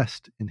complete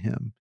rest in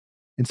Him.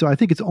 And so I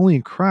think it's only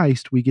in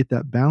Christ we get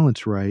that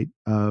balance right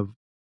of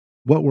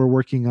what we're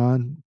working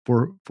on,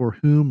 for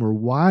whom or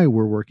why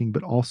we're working,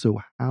 but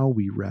also how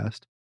we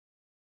rest.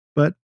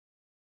 But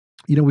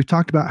we've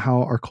talked about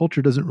how our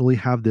culture doesn't really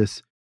have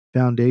this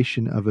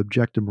foundation of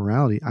objective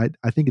morality.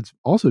 I think it's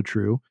also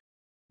true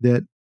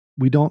that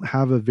we don't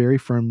have a very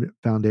firm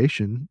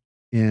foundation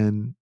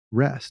in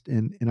rest.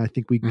 And I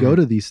think we go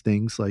to these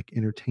things like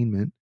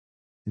entertainment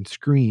and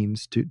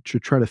screens to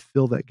try to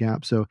fill that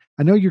gap. So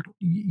I know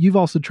you've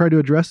also tried to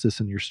address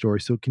this in your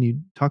story. So can you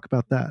talk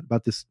about that,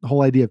 about this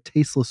whole idea of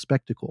tasteless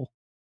spectacle?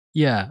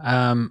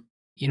 Yeah.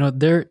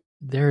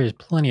 There is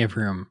plenty of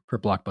room for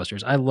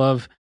blockbusters. I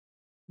love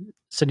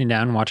sitting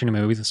down and watching a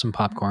movie with some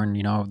popcorn.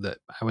 That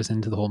I was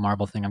into the whole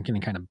Marvel thing. I'm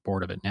getting kind of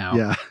bored of it now.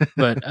 Yeah.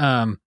 But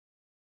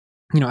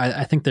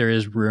I think there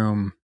is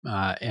room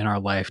in our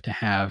life to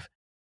have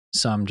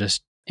some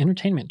just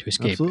entertainment to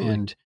escape. Absolutely.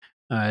 And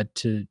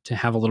to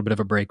have a little bit of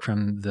a break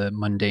from the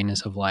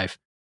mundaneness of life.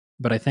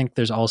 But I think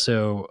there's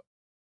also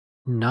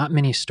not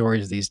many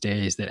stories these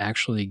days that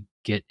actually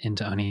get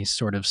into any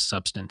sort of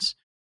substance.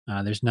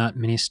 There's not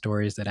many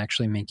stories that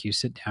actually make you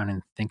sit down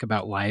and think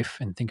about life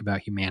and think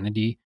about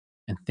humanity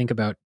and think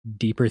about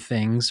deeper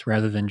things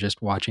rather than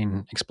just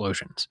watching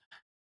explosions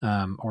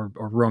or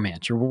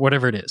romance or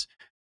whatever it is.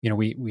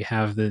 We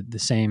have the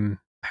same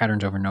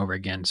patterns over and over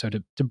again. So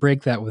to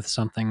break that with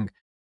something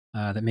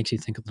that makes you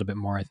think a little bit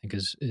more, I think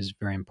is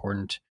very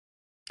important.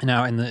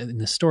 Now, in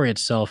the story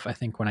itself, I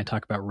think when I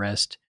talk about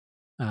rest,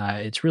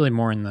 it's really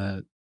more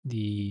in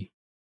the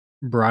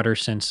broader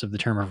sense of the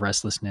term of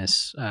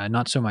restlessness,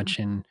 not so much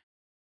in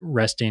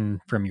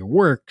resting from your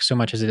work, so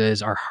much as it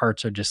is our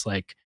hearts are just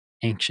like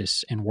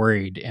anxious and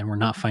worried, and we're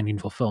not finding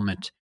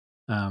fulfillment.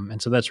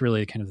 And so that's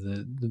really kind of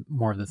the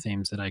more of the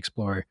themes that I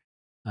explore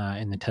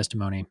in the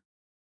testimony.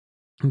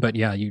 But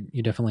yeah,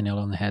 you definitely nailed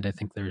it on the head. I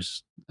think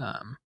there's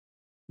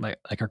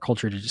like our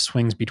culture just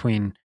swings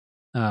between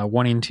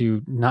wanting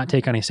to not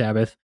take any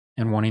Sabbath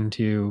and wanting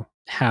to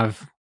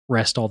have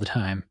rest all the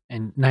time,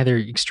 and neither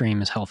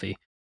extreme is healthy.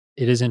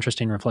 It is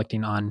interesting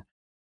reflecting on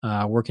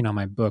working on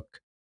my book.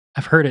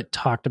 I've heard it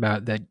talked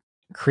about that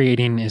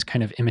creating is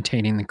kind of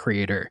imitating the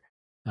creator.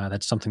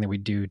 That's something that we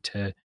do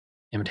to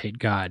imitate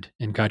God,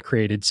 and God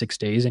created 6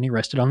 days and he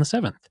rested on the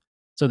seventh.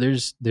 So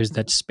there's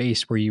that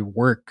space where you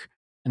work,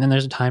 and then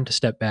there's a time to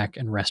step back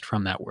and rest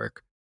from that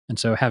work. And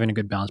so having a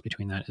good balance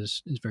between that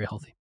is very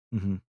healthy.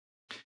 Mm-hmm.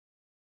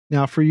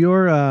 Now, for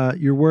your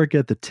work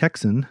at the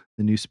Texan,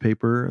 the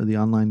newspaper, or the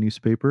online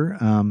newspaper,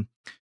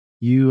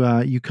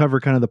 you cover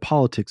kind of the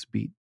politics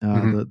beat,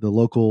 the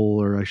local,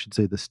 or I should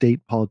say, the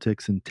state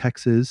politics in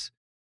Texas,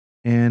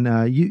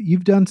 and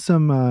you've done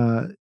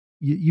some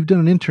you've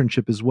done an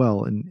internship as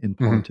well in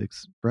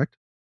politics, correct?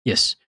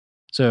 Yes.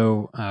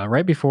 So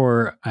right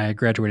before I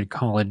graduated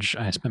college,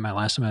 I spent my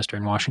last semester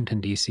in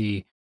Washington,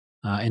 D.C.,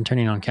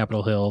 interning on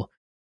Capitol Hill.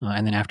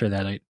 And then after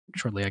that, I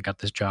got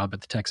this job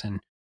at the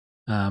Texan.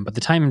 But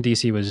the time in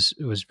D.C.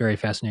 was very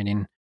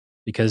fascinating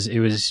because it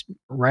was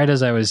right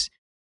as I was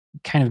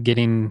kind of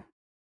getting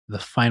the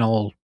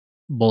final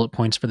bullet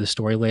points for the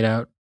story laid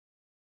out.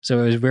 So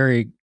it was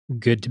very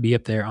good to be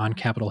up there on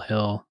Capitol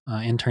Hill,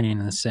 interning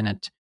in the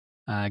Senate,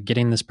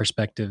 getting this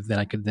perspective that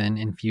I could then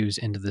infuse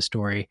into the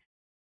story.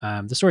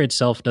 The story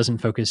itself doesn't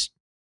focus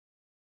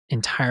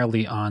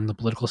entirely on the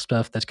political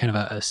stuff. That's kind of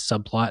a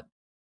subplot,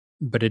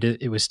 but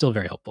it was still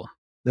very helpful.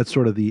 That's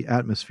sort of the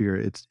atmosphere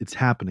it's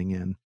happening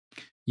in.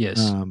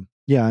 Yes.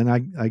 Yeah, and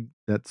I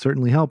that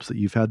certainly helps that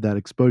you've had that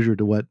exposure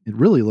to what it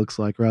really looks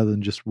like rather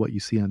than just what you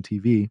see on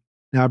TV.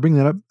 Now, I bring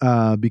that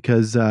up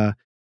because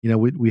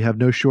we have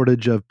no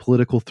shortage of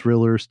political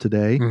thrillers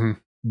today. Mm-hmm.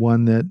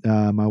 One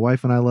that my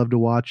wife and I love to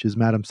watch is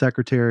Madam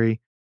Secretary.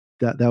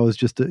 That was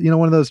just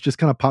one of those just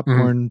kind of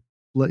popcorn,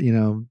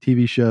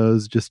 TV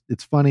shows. Just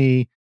it's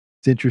funny,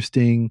 it's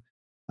interesting.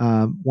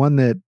 One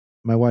that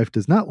my wife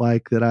does not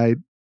like that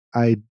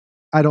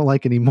I don't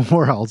like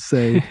anymore, I'll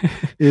say,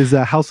 is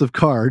House of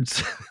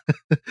Cards.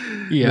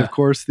 Yeah. And of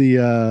course,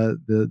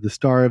 the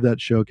star of that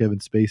show, Kevin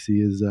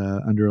Spacey, is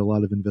under a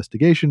lot of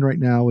investigation right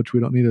now, which we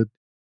don't need to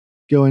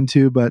go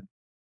into. But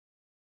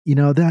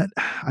that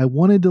I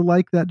wanted to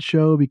like that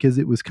show because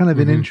it was kind of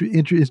an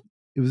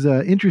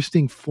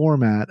interesting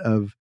format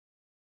of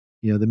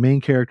the main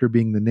character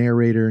being the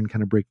narrator and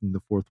kind of breaking the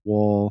fourth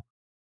wall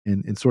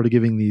and sort of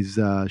giving these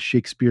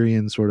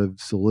Shakespearean sort of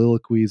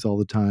soliloquies all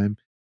the time.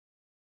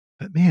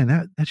 But man,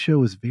 that show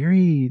was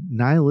very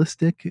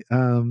nihilistic.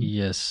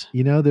 Yes.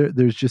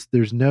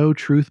 There's no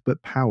truth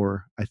but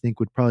power, I think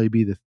would probably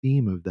be the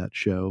theme of that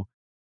show.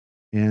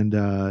 And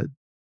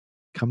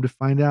come to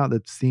find out,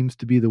 that seems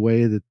to be the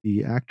way that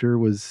the actor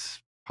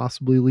was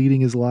possibly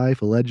leading his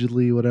life,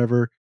 allegedly,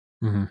 whatever.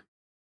 Mm-hmm.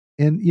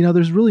 And,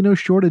 there's really no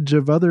shortage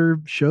of other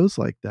shows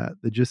like that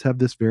just have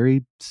this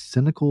very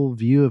cynical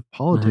view of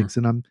politics.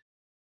 And I'm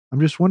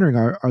just wondering,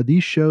 are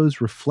these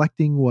shows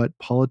reflecting what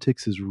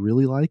politics is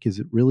really like? Is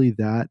it really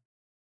that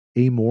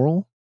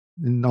amoral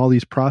in all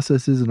these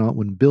processes and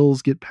when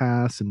bills get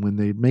passed and when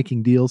they're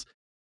making deals?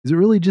 Is it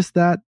really just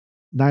that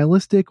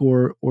nihilistic,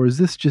 or is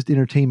this just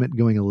entertainment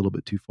going a little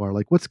bit too far?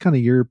 Like, what's kind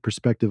of your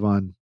perspective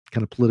on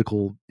kind of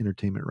political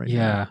entertainment right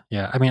now?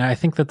 Yeah. I mean, I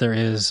think that there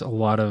is a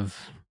lot of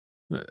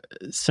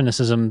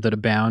cynicism that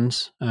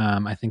abounds.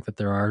 I think that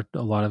there are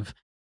a lot of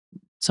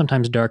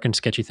sometimes dark and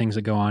sketchy things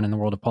that go on in the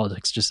world of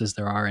politics, just as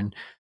there are in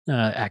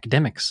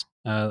academics.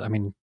 I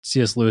mean,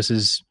 C.S.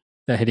 Lewis's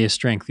That Hideous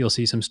Strength, you'll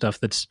see some stuff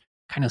that's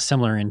kind of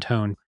similar in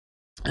tone.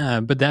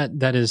 But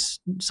that is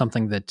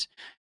something that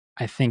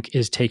I think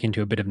is taken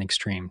to a bit of an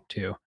extreme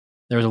too.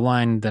 There was a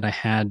line that I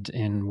had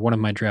in one of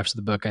my drafts of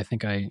the book. I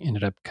think I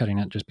ended up cutting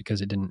it just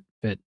because it didn't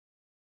fit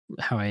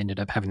how I ended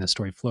up having the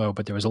story flow.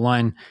 But there was a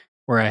line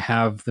where I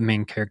have the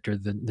main character,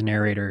 the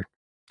narrator,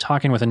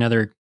 talking with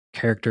another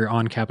character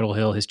on Capitol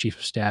Hill, his chief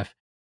of staff,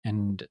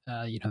 and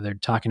they're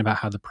talking about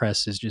how the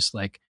press is just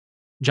like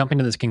jumping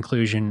to this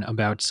conclusion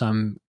about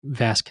some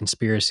vast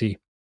conspiracy.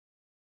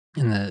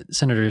 And the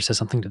senator says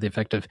something to the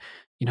effect of,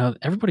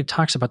 everybody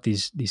talks about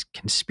these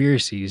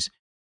conspiracies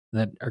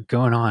that are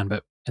going on,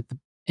 but at the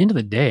end of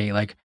the day,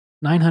 like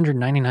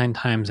 999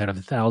 times out of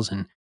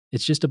 1,000,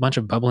 it's just a bunch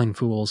of bubbling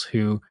fools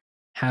who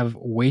have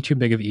way too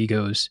big of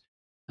egos,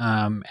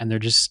 and they're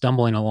just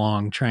stumbling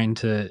along trying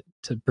to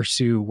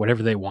pursue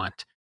whatever they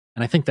want.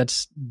 And I think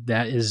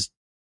that is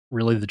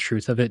really the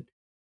truth of it.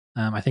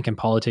 I think in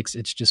politics,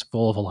 it's just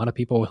full of a lot of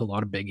people with a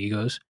lot of big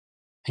egos,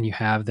 and you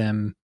have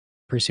them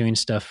pursuing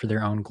stuff for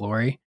their own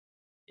glory.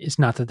 It's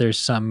not that there's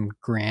some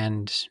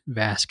grand,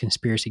 vast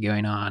conspiracy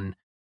going on.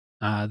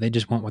 They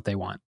just want what they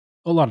want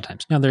a lot of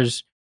times. Now,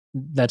 that's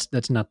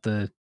not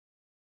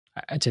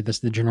I'd say that's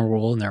the general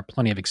rule, and there are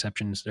plenty of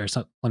exceptions. There's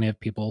plenty of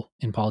people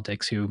in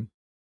politics who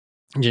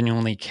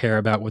genuinely care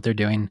about what they're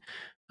doing,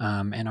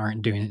 and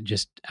aren't doing it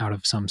just out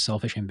of some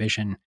selfish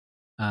ambition.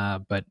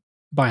 But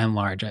by and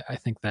large, I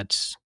think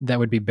that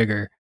would be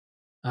bigger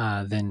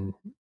than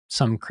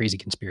some crazy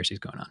conspiracies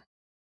going on.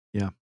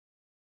 Yeah.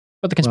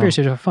 But the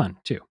conspiracies are fun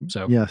too.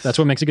 So Yes. that's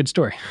what makes a good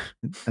story.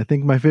 I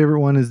think my favorite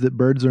one is that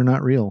birds are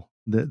not real,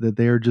 that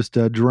they are just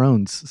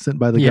drones sent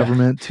by the Yeah.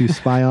 government to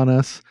spy on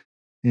us.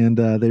 And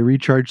they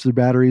recharge their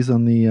batteries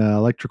on the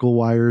electrical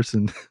wires,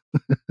 and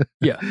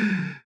Yeah.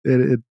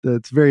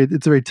 it's a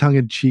very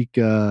tongue-in-cheek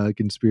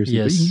conspiracy.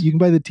 But Yes. you can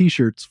buy the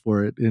T-shirts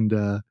for it, and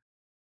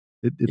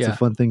it's Yeah. a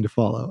fun thing to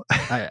follow.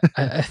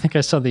 I think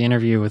I saw the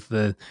interview with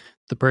the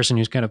person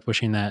who's kind of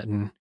pushing that,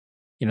 and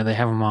they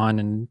have him on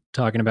and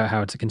talking about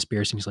how it's a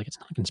conspiracy. And he's like, it's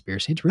not a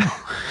conspiracy, it's real.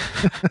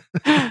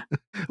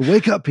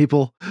 Wake up,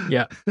 people!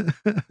 Yeah.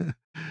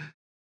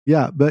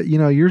 Yeah, but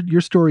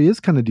your story is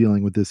kind of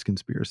dealing with this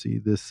conspiracy,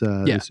 this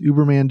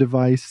Uberman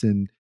device,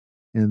 and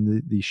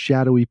the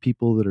shadowy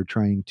people that are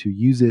trying to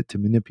use it to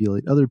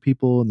manipulate other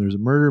people, and there's a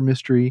murder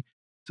mystery,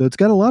 so it's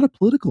got a lot of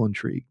political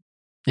intrigue.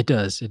 It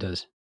does.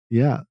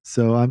 Yeah,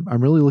 so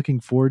I'm really looking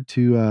forward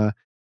to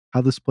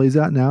how this plays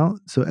out now.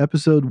 So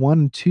episode 1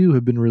 and 2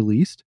 have been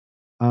released.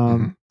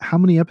 How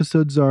many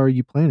episodes are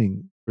you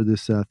planning for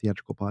this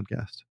theatrical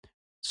podcast?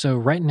 So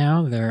right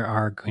now there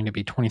are going to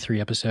be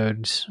 23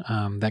 episodes.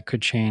 That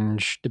could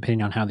change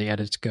depending on how the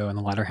edits go in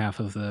the latter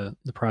half of the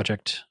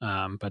project.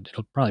 But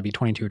it'll probably be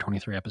 22 or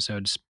 23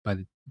 episodes by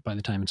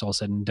the time it's all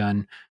said and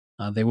done.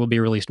 They will be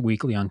released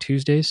weekly on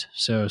Tuesdays.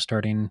 So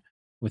starting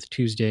with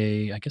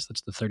Tuesday, I guess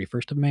that's the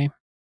 31st of May,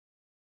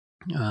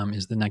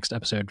 is the next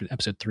episode.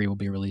 Episode 3 will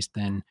be released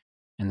then,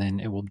 and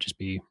then it will just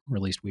be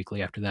released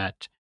weekly after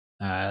that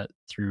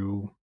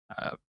through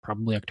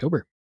probably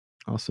October.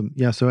 Awesome.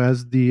 Yeah, so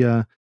as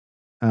the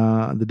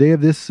day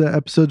of this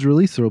episode's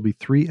release, there will be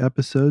 3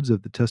 episodes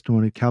of the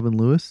Testimony of Calvin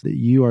Lewis that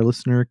you, our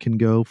listener, can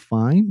go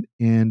find.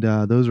 And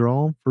those are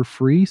all for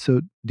free.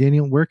 So,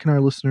 Daniel, where can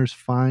our listeners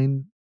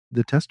find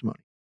the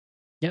testimony?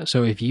 Yeah,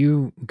 so if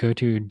you go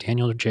to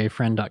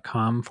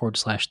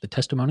danieljfriend.com/the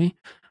testimony,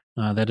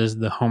 that is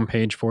the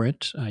homepage for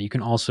it. You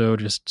can also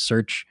just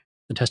search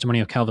the Testimony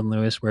of Calvin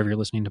Lewis wherever you're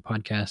listening to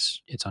podcasts.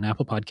 It's on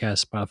Apple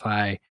Podcasts,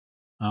 Spotify,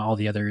 all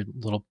the other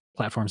little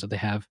platforms that they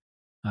have.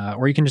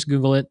 Or you can just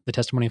Google it, The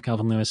Testimony of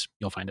Calvin Lewis.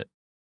 You'll find it.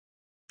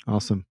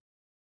 Awesome.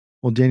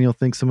 Well, Daniel,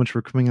 thanks so much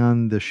for coming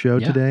on the show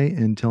today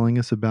and telling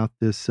us about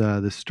this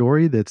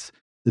story that's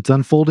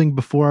unfolding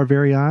before our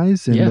very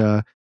eyes.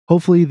 And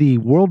hopefully the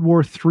World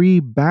War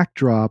III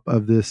backdrop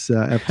of this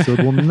episode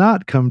will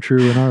not come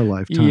true in our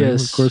lifetime.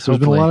 Yes, of course, there's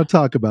been a lot of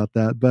talk about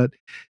that. But,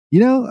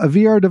 a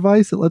VR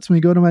device that lets me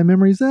go to my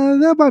memories,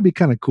 that might be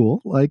kind of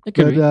cool. It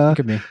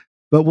could be.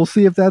 But we'll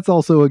see if that's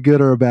also a good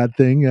or a bad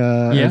thing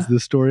as the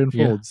story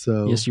unfolds. Yeah.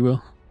 So yes, you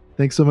will.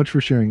 Thanks so much for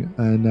sharing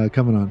and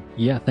coming on.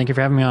 Yeah, thank you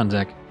for having me on,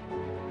 Zach.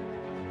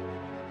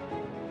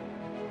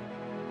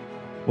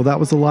 Well, that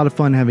was a lot of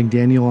fun having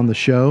Daniel on the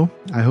show.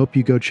 I hope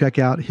you go check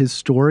out his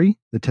story,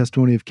 The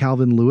Testimony of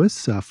Calvin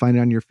Lewis. Find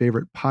it on your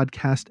favorite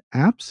podcast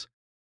apps.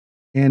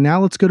 And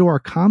now let's go to our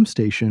comm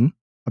station.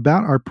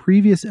 About our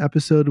previous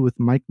episode with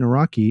Mike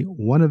Naraki,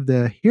 one of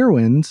the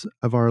heroines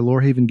of our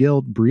Lorehaven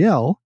Guild,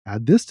 Brielle,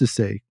 had this to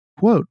say,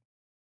 quote,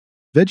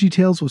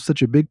 VeggieTales was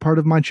such a big part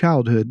of my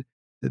childhood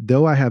that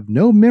though I have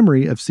no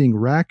memory of seeing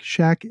Rack,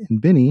 Shack, and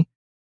Benny,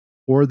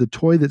 or The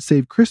Toy That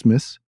Saved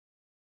Christmas,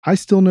 I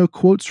still know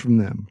quotes from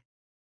them.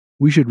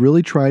 We should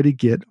really try to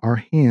get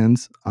our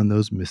hands on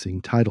those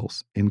missing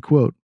titles, end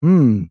quote.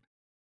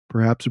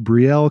 Perhaps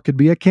Brielle could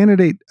be a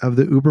candidate of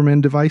the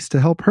Uberman device to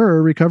help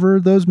her recover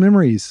those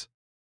memories.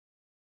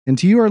 And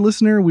to you, our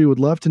listener, we would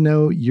love to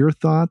know your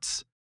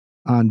thoughts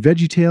on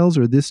VeggieTales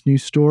or this new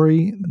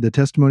story, The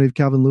Testimony of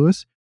Calvin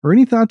Lewis, or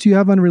any thoughts you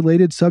have on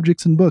related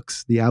subjects and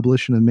books, The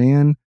Abolition of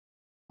Man,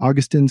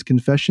 Augustine's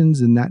Confessions,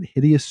 and That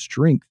Hideous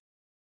Strength.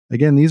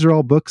 Again, these are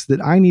all books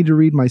that I need to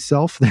read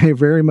myself. They're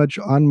very much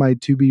on my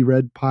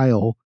to-be-read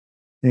pile.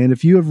 And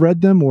if you have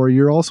read them or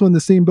you're also in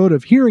the same boat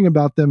of hearing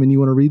about them and you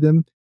want to read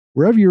them,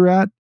 wherever you're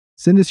at,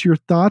 send us your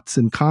thoughts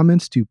and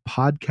comments to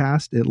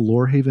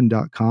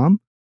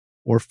podcast@lorehaven.com.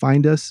 or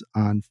find us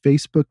on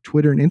Facebook,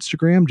 Twitter, and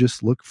Instagram.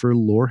 Just look for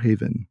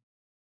Lorehaven.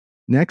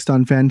 Next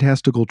on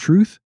Fantastical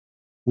Truth,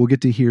 we'll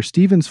get to hear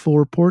Stephen's full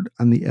report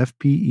on the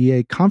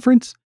FPEA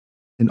conference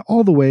and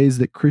all the ways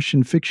that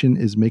Christian fiction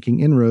is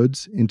making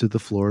inroads into the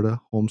Florida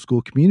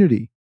homeschool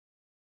community.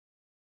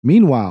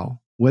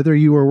 Meanwhile, whether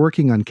you are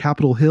working on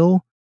Capitol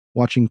Hill,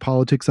 watching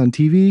politics on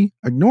TV,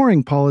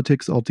 ignoring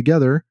politics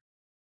altogether,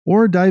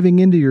 or diving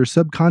into your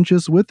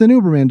subconscious with an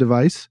Uberman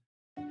device,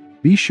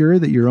 be sure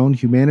that your own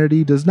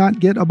humanity does not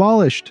get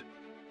abolished.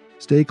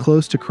 Stay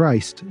close to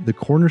Christ, the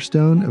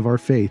cornerstone of our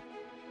faith.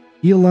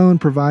 He alone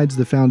provides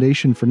the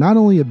foundation for not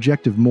only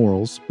objective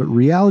morals, but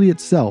reality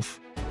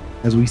itself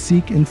as we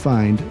seek and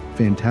find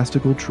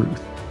fantastical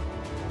truth.